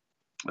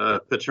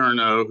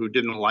Paterno, who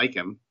didn't like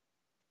him,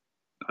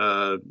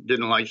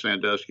 didn't like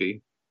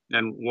Sandusky,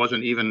 and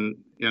wasn't even,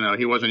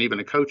 he wasn't even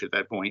a coach at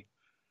that point.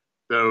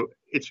 So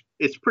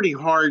it's pretty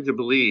hard to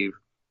believe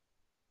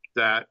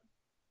that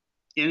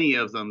any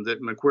of them,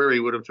 that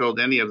McQuarrie would have told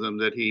any of them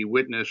that he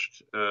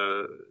witnessed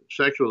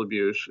sexual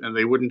abuse, and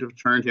they wouldn't have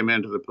turned him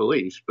into the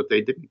police, but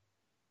they didn't.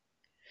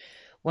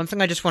 One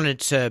thing I just wanted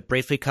to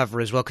briefly cover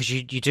as well, because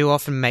you do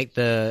often make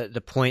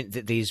the point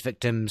that these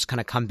victims kind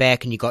of come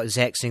back, and you got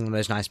Zach sending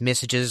those nice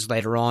messages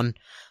later on.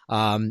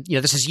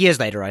 This is years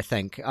later, I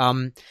think.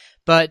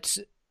 But,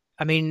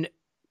 I mean,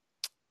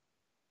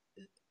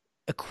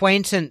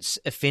 acquaintance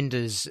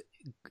offenders,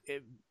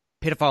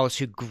 pedophiles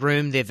who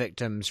groom their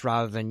victims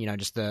rather than,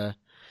 just the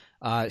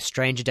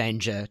stranger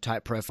danger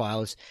type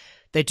profiles,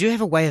 they do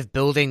have a way of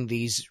building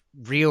these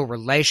real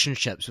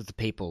relationships with the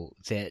people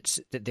that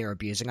they're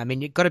abusing. I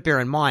mean, you've got to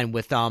bear in mind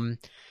with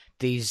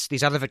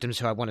these other victims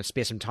who I want to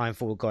spare some time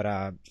for. We've got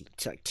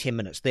like 10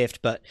 minutes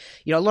left, but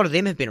a lot of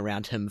them have been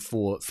around him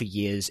for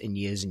years and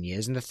years and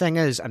years. And the thing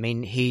is, I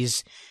mean,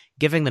 he's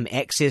giving them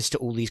access to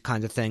all these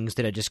kinds of things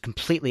that are just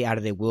completely out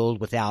of their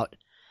world without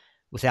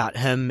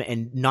him,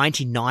 and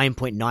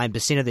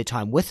 99.9% of their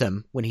time with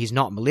him when he's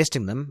not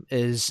molesting them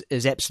is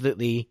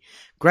absolutely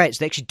great. So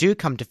they actually do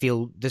come to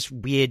feel this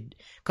weird,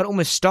 kind of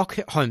almost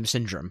Stockholm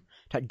syndrome,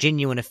 type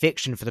genuine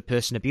affection for the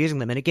person abusing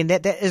them. And again,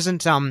 that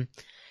isn't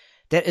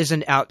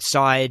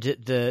outside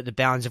the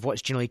bounds of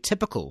what's generally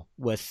typical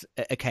with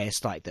a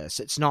case like this.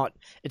 It's not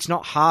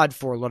hard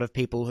for a lot of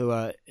people who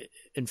are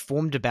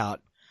informed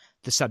about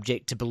the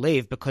subject to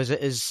believe, because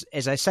it is,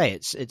 as I say,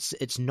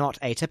 it's not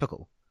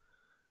atypical.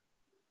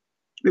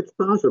 It's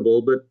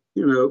possible, but,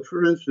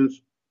 for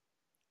instance,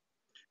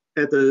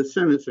 at the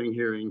sentencing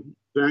hearing,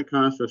 Zach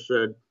Costa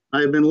said,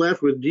 "I have been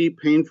left with deep,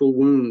 painful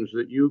wounds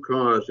that you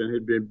caused and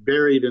had been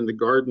buried in the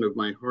garden of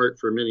my heart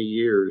for many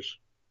years."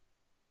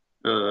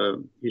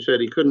 He said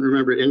he couldn't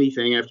remember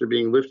anything after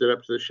being lifted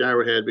up to the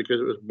shower head because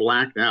it was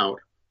blacked out,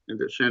 and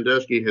that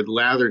Sandusky had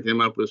lathered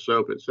him up with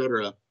soap,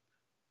 etc.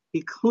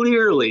 He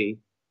clearly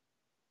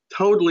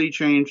totally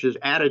changed his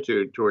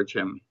attitude towards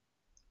him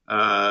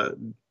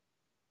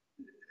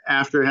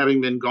after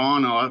having been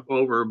gone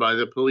over by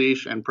the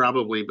police and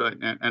probably by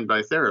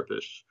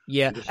therapists.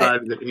 Yeah,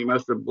 decided that he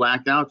must have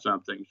blacked out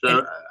something.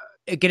 So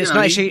again,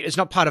 it's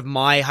not part of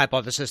my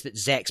hypothesis that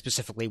Zach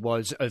specifically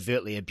was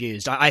overtly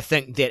abused. I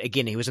think that,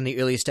 again, he was in the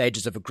early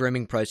stages of a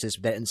grooming process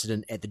with that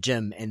incident at the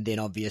gym, and then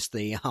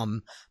obviously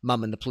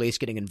Mum and the police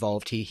getting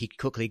involved, he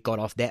quickly got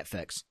off that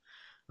fix.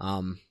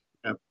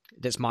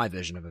 That's my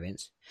version of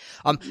events.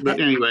 But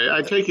anyway,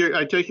 I take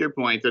your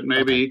point that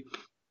maybe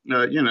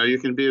you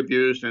can be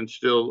abused and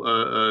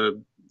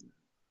still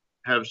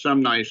have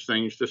some nice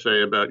things to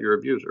say about your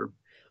abuser.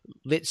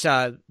 Let's.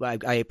 I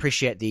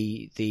appreciate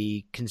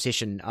the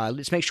concession.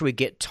 Let's make sure we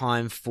get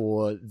time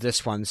for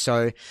this one.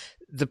 So,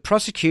 the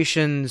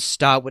prosecution's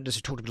star witness,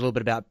 we talked a little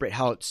bit about Brett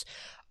Holtz.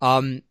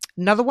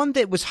 Another one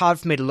that was hard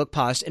for me to look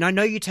past, and I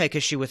know you take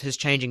issue with his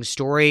changing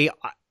story.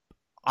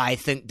 I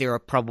think there are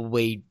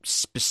probably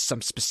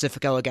some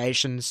specific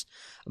allegations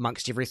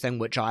amongst everything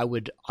which I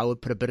would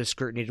put a bit of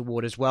scrutiny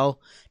toward as well,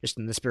 just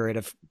in the spirit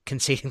of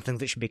conceding things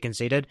that should be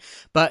conceded.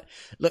 But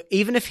look,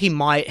 even if he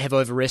might have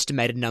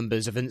overestimated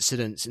numbers of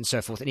incidents and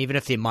so forth, and even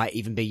if there might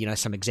even be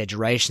some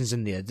exaggerations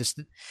in there,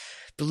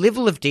 the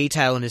level of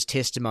detail in his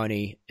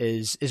testimony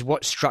is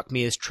what struck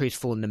me as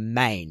truthful in the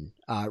main,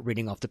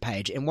 reading off the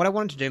page. And what I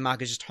wanted to do,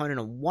 Mark, is just hone in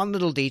on one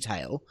little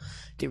detail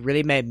that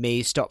really made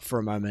me stop for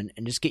a moment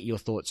and just get your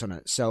thoughts on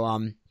it.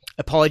 So,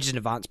 apologies in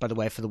advance, by the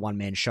way, for the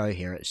one-man show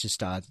here. It's just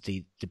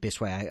the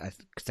best way I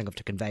think of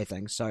to convey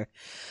things. So,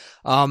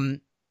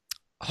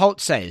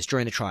 Holt says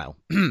during the trial,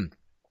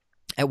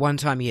 at one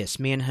time, yes,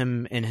 me and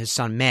him and his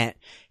son Matt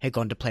had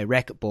gone to play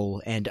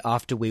racquetball, and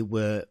after we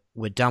were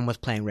done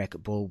with playing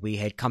racquetball, we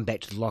had come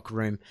back to the locker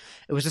room.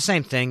 It was the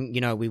same thing,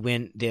 we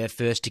went there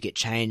first to get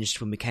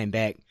changed. When we came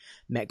back,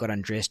 Matt got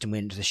undressed and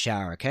went into the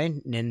shower, okay?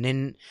 And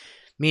then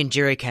me and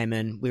Jerry came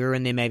in. We were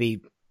in there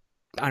maybe,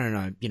 I don't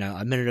know,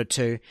 a minute or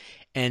two,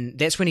 and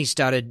that's when he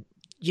started,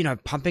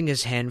 pumping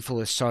his hand full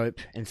of soap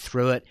and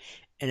threw it.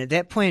 And at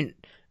that point,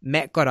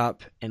 Matt got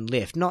up and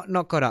left.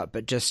 Not got up,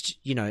 but just,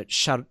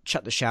 shut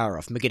the shower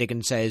off.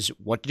 McGettigan says,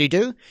 what did he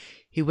do?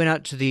 He went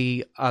out to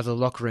the other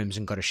locker rooms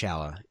and got a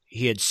shower.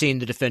 He had seen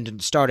the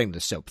defendant starting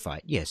the soap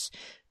fight. Yes.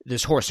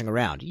 There's horsing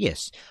around.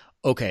 Yes.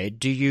 Okay,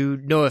 do you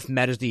know if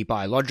Matt is the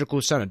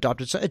biological son,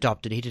 adopted son?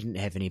 Adopted. He didn't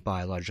have any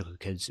biological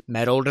kids.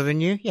 Matt older than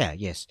you? Yeah,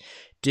 yes.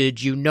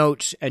 Did you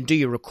note, and do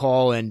you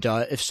recall, and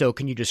if so,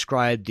 can you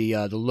describe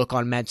the look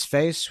on Matt's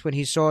face when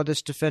he saw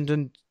this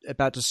defendant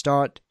about to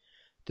start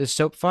this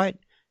soap fight?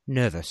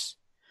 Nervous.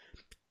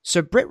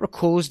 So Brett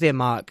recalls there,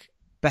 Mark,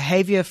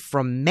 behavior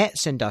from Matt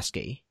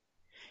Sandusky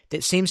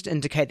that seems to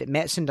indicate that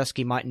Matt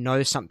Sandusky might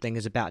know something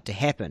is about to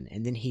happen,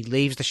 and then he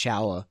leaves the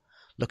shower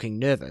looking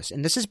nervous.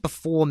 And this is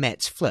before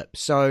Matt's flip.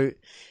 So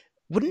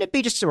Wouldn't it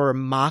be just a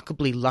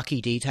remarkably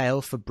lucky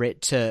detail for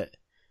Brett to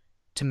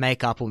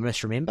make up or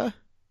misremember?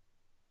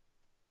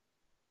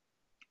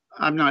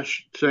 I'm not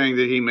saying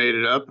that he made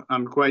it up.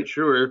 I'm quite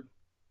sure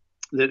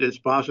that it's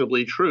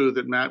possibly true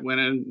that Matt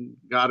went and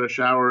got a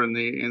shower in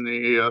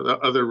the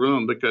other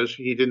room because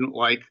he didn't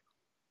like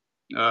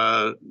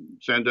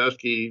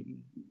Sandusky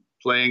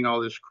playing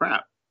all this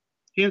crap.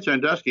 He and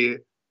Sandusky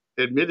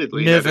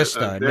admittedly nervous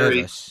had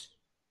nervous.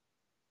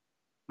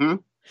 Hmm?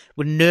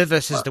 Well,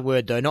 nervous is the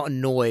word though, not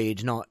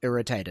annoyed, not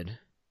irritated.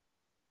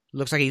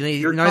 Looks like he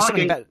knows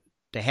something about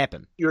to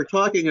happen. You're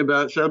talking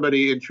about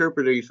somebody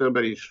interpreting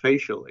somebody's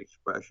facial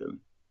expression.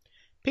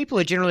 People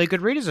are generally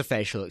good readers of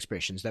facial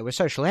expressions. They were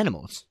social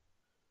animals.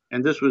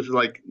 And this was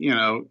like,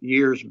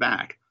 years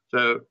back.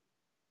 So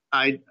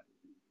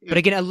But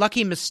again, a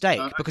lucky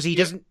mistake because he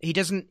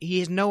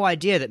has no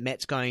idea that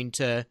Matt's going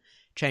to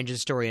change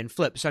his story and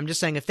flip. So I'm just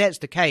saying if that's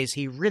the case,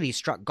 he really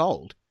struck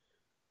gold.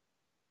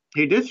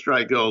 He did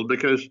strike gold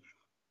because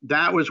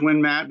that was when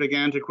Matt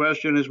began to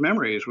question his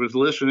memories, was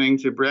listening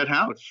to Brett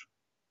Houts.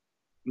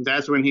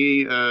 That's when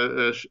he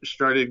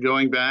started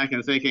going back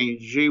and thinking,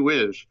 gee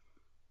whiz,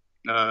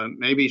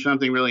 maybe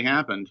something really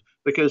happened.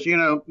 Because,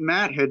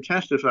 Matt had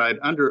testified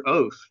under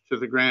oath to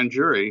the grand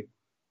jury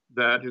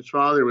that his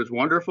father was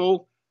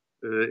wonderful.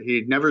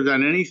 He'd never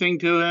done anything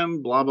to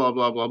him, blah, blah,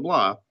 blah, blah,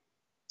 blah.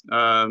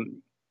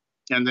 And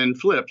then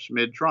flips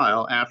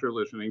mid-trial after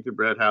listening to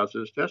Brett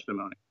Houts'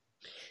 testimony.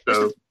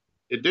 So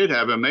it did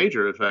have a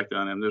major effect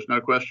on him. There's no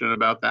question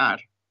about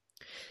that.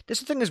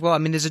 That's the thing as well. I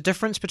mean, there's a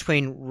difference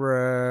between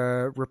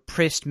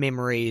repressed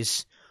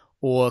memories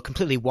or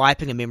completely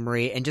wiping a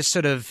memory and just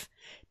sort of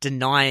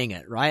denying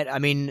it, right? I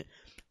mean,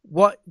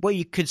 what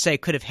you could say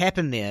could have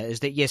happened there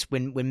is that, yes,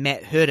 when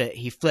Matt heard it,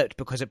 he flipped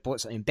because it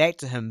brought something back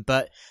to him,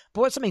 but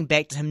brought something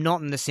back to him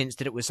not in the sense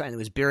that it was something that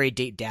was buried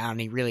deep down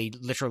and he really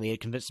literally had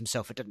convinced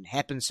himself it didn't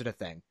happen sort of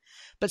thing,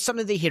 but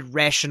something that he had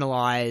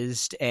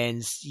rationalized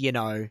and,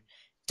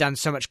 done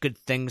so much good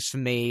things for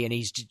me and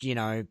he's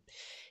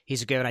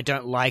a girl and I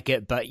don't like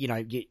it, but,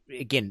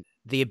 again,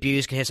 the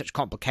abused can have such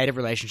complicated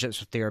relationships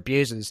with their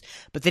abusers.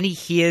 But then he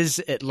hears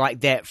it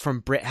like that from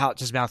Brett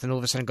Houts' mouth and all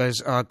of a sudden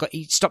goes, oh, God,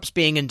 he stops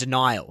being in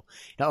denial.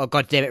 Oh,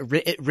 God damn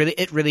it,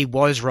 it really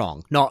was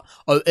wrong. Not,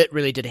 oh, it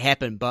really did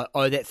happen, but,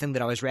 oh, that thing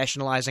that I was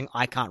rationalizing,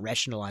 I can't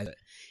rationalize it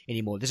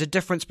anymore. There's a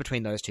difference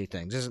between those two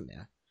things, isn't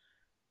there?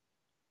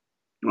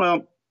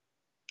 Well,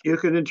 you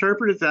can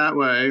interpret it that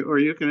way, or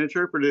you can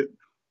interpret it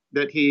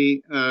that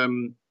he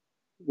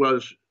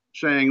was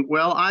saying,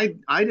 well, I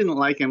didn't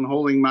like him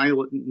holding my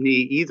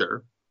knee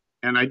either,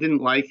 and I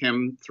didn't like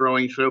him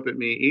throwing soap at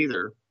me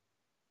either.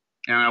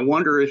 And I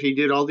wonder if he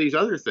did all these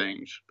other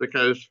things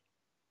because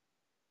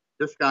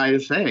this guy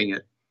is saying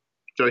it.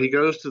 So he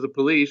goes to the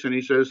police and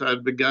he says,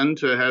 I've begun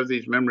to have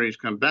these memories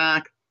come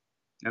back.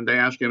 And they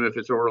ask him if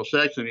it's oral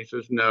sex, and he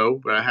says, no,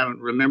 but I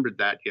haven't remembered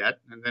that yet.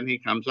 And then he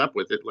comes up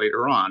with it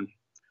later on.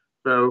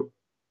 So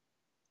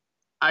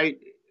I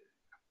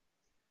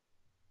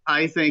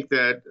think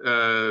that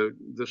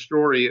the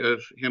story of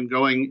him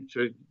going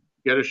to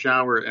get a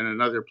shower in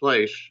another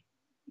place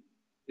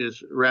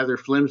is rather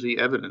flimsy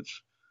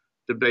evidence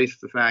to base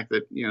the fact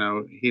that,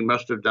 he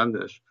must have done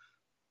this.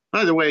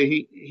 By the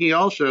way, he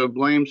also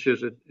blames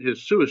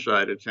his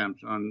suicide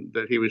attempt on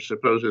that he was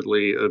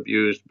supposedly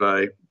abused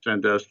by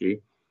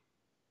Sandusky.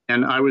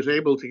 And I was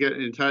able to get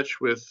in touch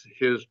with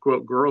his,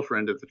 quote,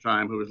 girlfriend at the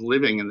time who was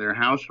living in their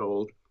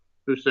household,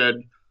 who said,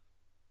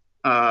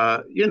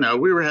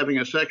 we were having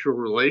a sexual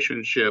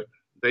relationship.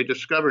 They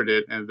discovered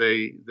it and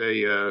they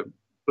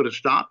put a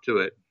stop to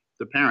it,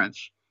 the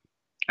parents.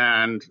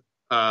 And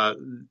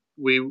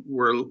we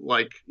were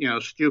like,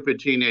 stupid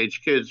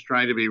teenage kids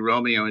trying to be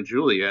Romeo and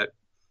Juliet.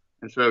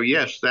 And so,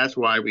 yes, that's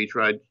why we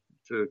tried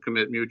to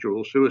commit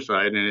mutual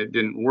suicide and it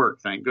didn't work,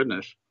 thank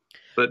goodness.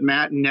 But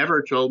Matt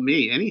never told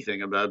me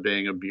anything about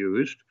being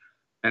abused.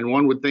 And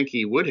one would think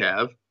he would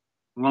have.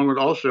 One would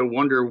also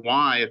wonder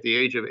why, at the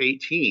age of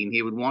 18,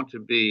 he would want to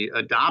be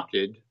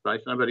adopted by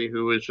somebody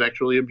who is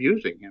sexually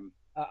abusing him.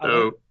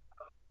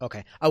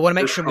 Okay. I want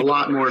to make sure a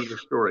lot more to the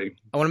story.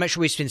 I want to make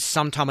sure we spend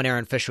some time on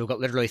Aaron Fisher. We've got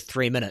literally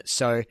 3 minutes.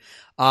 So,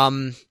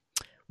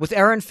 with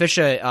Aaron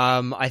Fisher,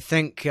 I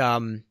think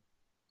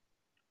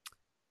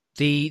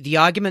the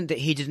argument that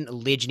he didn't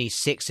allege any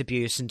sex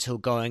abuse until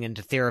going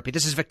into therapy.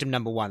 This is victim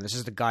number one. This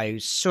is the guy who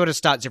sort of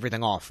starts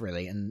everything off,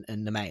 really,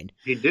 in the main.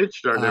 He did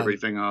start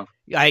everything off.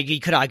 You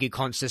could argue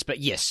Constance, but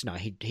yes, no,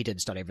 he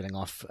did start everything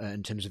off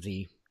in terms of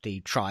the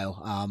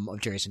trial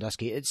of Jerry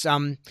Sandusky. It's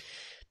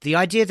the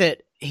idea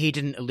that he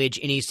didn't allege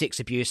any sex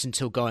abuse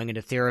until going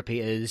into therapy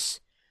is,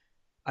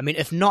 I mean,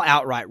 if not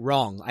outright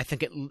wrong, I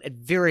think at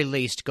very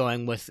least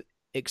going with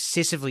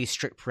excessively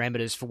strict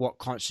parameters for what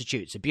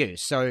constitutes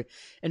abuse. So,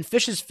 in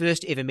Fisher's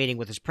first ever meeting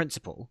with his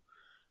principal,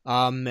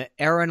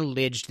 Aaron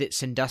alleged that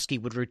Sandusky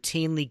would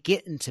routinely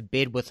get into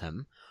bed with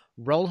him,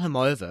 roll him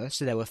over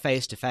so they were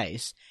face to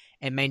face,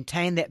 and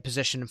maintain that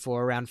position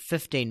for around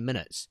 15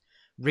 minutes,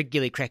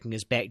 regularly cracking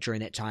his back during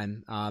that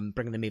time,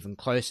 bringing them even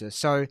closer.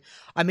 So,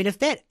 I mean, if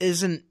that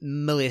isn't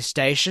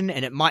molestation,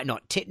 and it might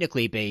not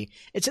technically be,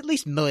 it's at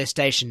least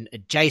molestation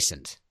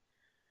adjacent.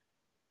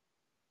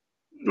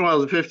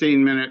 Well, the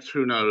 15 minutes,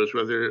 who knows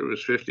whether it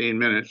was 15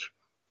 minutes.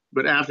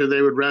 But after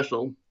they would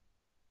wrestle,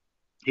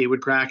 he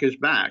would crack his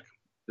back.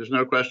 There's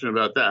no question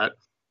about that.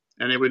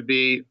 And it would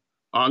be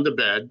on the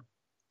bed.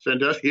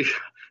 Sandusky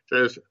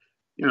says,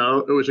 you know,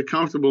 it was a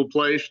comfortable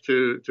place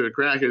to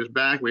crack his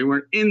back. We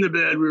weren't in the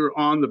bed, we were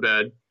on the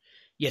bed.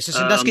 Yeah, so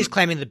Sandusky's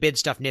claiming the bed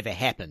stuff never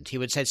happened. He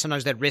would say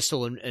sometimes they'd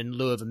wrestle in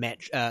lieu of a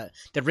match.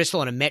 They'd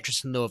wrestle on a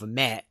mattress in lieu of a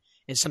mat,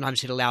 and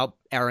sometimes he'd allow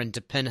Aaron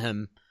to pin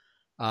him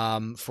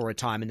for a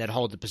time, and they'd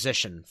hold the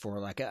position for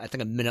like I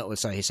think a minute or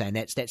so. He's saying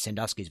that's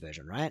Sandusky's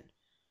version, right?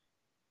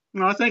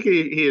 No, I think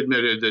he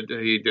admitted that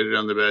he did it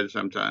on the bed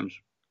sometimes.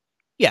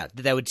 Yeah,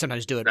 they would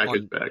sometimes do it Crack on.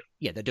 his back.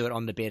 Yeah, they do it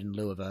on the bed in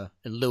lieu of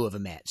a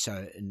mat,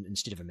 so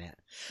instead of a mat.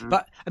 Mm.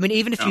 But I mean,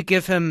 even if you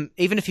give him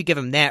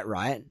that,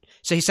 right?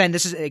 So he's saying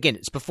this is again,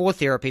 it's before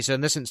therapy. So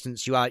in this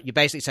instance, you're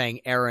basically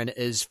saying Aaron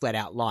is flat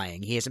out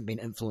lying. He hasn't been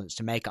influenced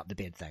to make up the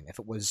bed thing. If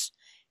it was,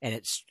 and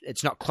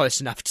it's not close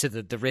enough to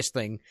the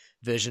wrestling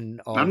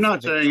version of. I'm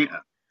not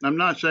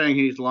saying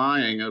he's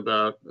lying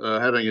about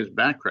having his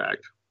back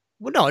cracked.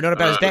 Well, no, not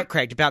about his back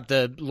cracked, about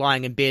the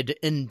lying in bed,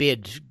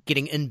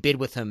 getting in bed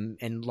with him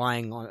and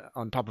lying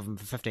on top of him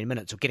for 15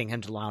 minutes, or getting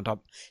him to lie on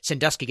top,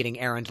 Sandusky getting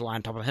Aaron to lie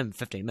on top of him for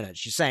 15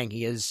 minutes. You're saying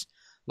he is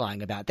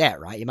lying about that,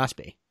 right? You must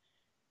be.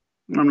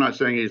 I'm not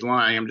saying he's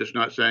lying. I'm just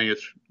not saying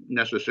it's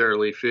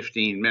necessarily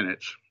 15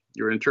 minutes.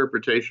 Your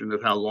interpretation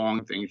of how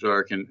long things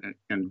are can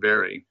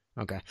vary.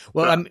 Okay.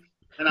 Well, and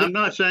I'm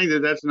not saying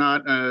that that's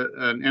not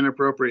an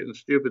inappropriate and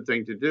stupid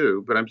thing to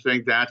do, but I'm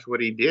saying that's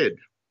what he did.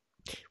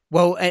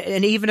 Well,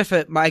 and even if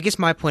I guess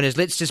my point is,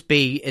 let's just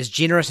be as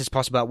generous as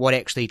possible about what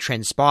actually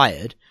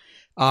transpired.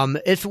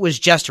 If it was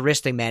just a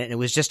wrestling match and it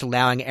was just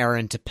allowing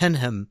Aaron to pin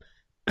him,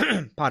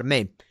 pardon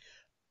me,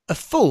 a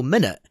full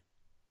minute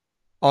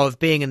of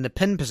being in the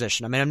pin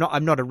position. I mean,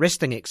 I'm not a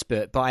wrestling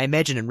expert, but I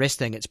imagine in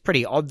wrestling it's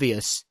pretty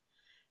obvious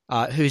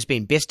who's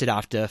been bested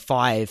after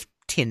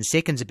 5-10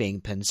 seconds of being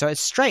pinned. So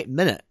it's a straight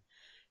minute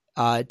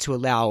to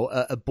allow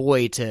a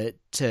boy to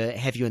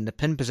have you in the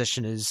pin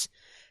position is.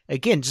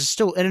 Again, just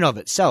still in and of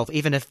itself,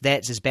 even if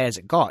that's as bad as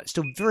it got, it's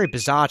still very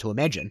bizarre to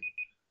imagine.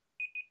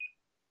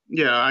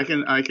 Yeah, I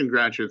can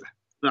grant you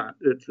that.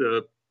 It's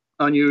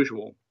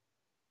unusual.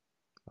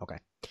 Okay.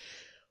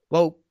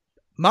 Well,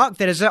 Mark,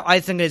 that is it. I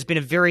think it's been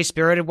a very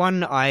spirited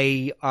one.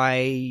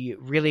 I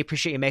really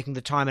appreciate you making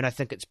the time, and I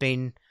think it's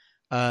been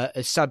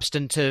a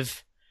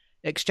substantive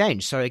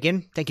exchange. So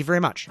again, thank you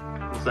very much.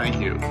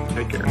 Thank you.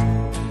 Take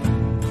care.